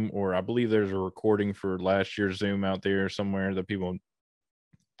Zoom, or I believe there's a recording for last year's Zoom out there somewhere that people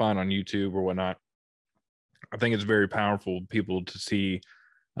find on YouTube or whatnot. I think it's very powerful people to see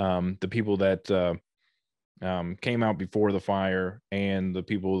the people that came out before the fire, and the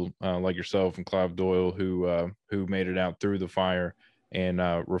people like yourself and Clive Doyle who made it out through the fire, and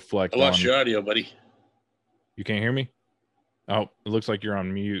reflect. I lost your audio, buddy. You can't hear me? Oh, it looks like you're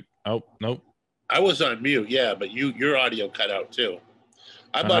on mute. Oh, nope. I was on mute, yeah, but your audio cut out too.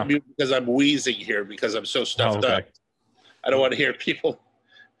 I'm on mute because I'm wheezing here because I'm so stuffed up. I don't want to hear people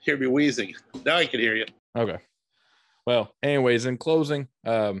hear me wheezing. Now I can hear you. Okay. Well, anyways, in closing,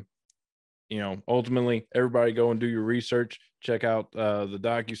 ultimately, everybody go and do your research. Check out the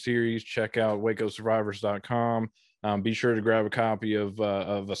docuseries. Check out WacoSurvivors.com. Be sure to grab a copy of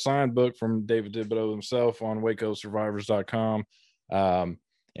a signed book from David Thibodeau himself on WacoSurvivors.com.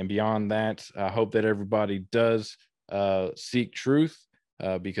 And beyond that, I hope that everybody does seek truth,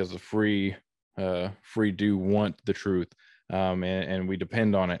 because the free do want the truth, and we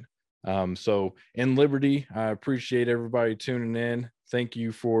depend on it. So in liberty, I appreciate everybody tuning in. Thank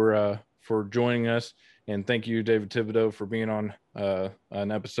you for joining us, and thank you, David Thibodeau, for being on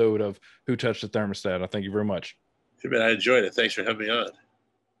an episode of Who Touched the Thermostat. I thank you very much. Hey, man, I enjoyed it. Thanks for having me on.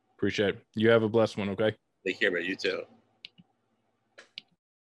 Appreciate it. You have a blessed one. Okay. Take care, man. You too.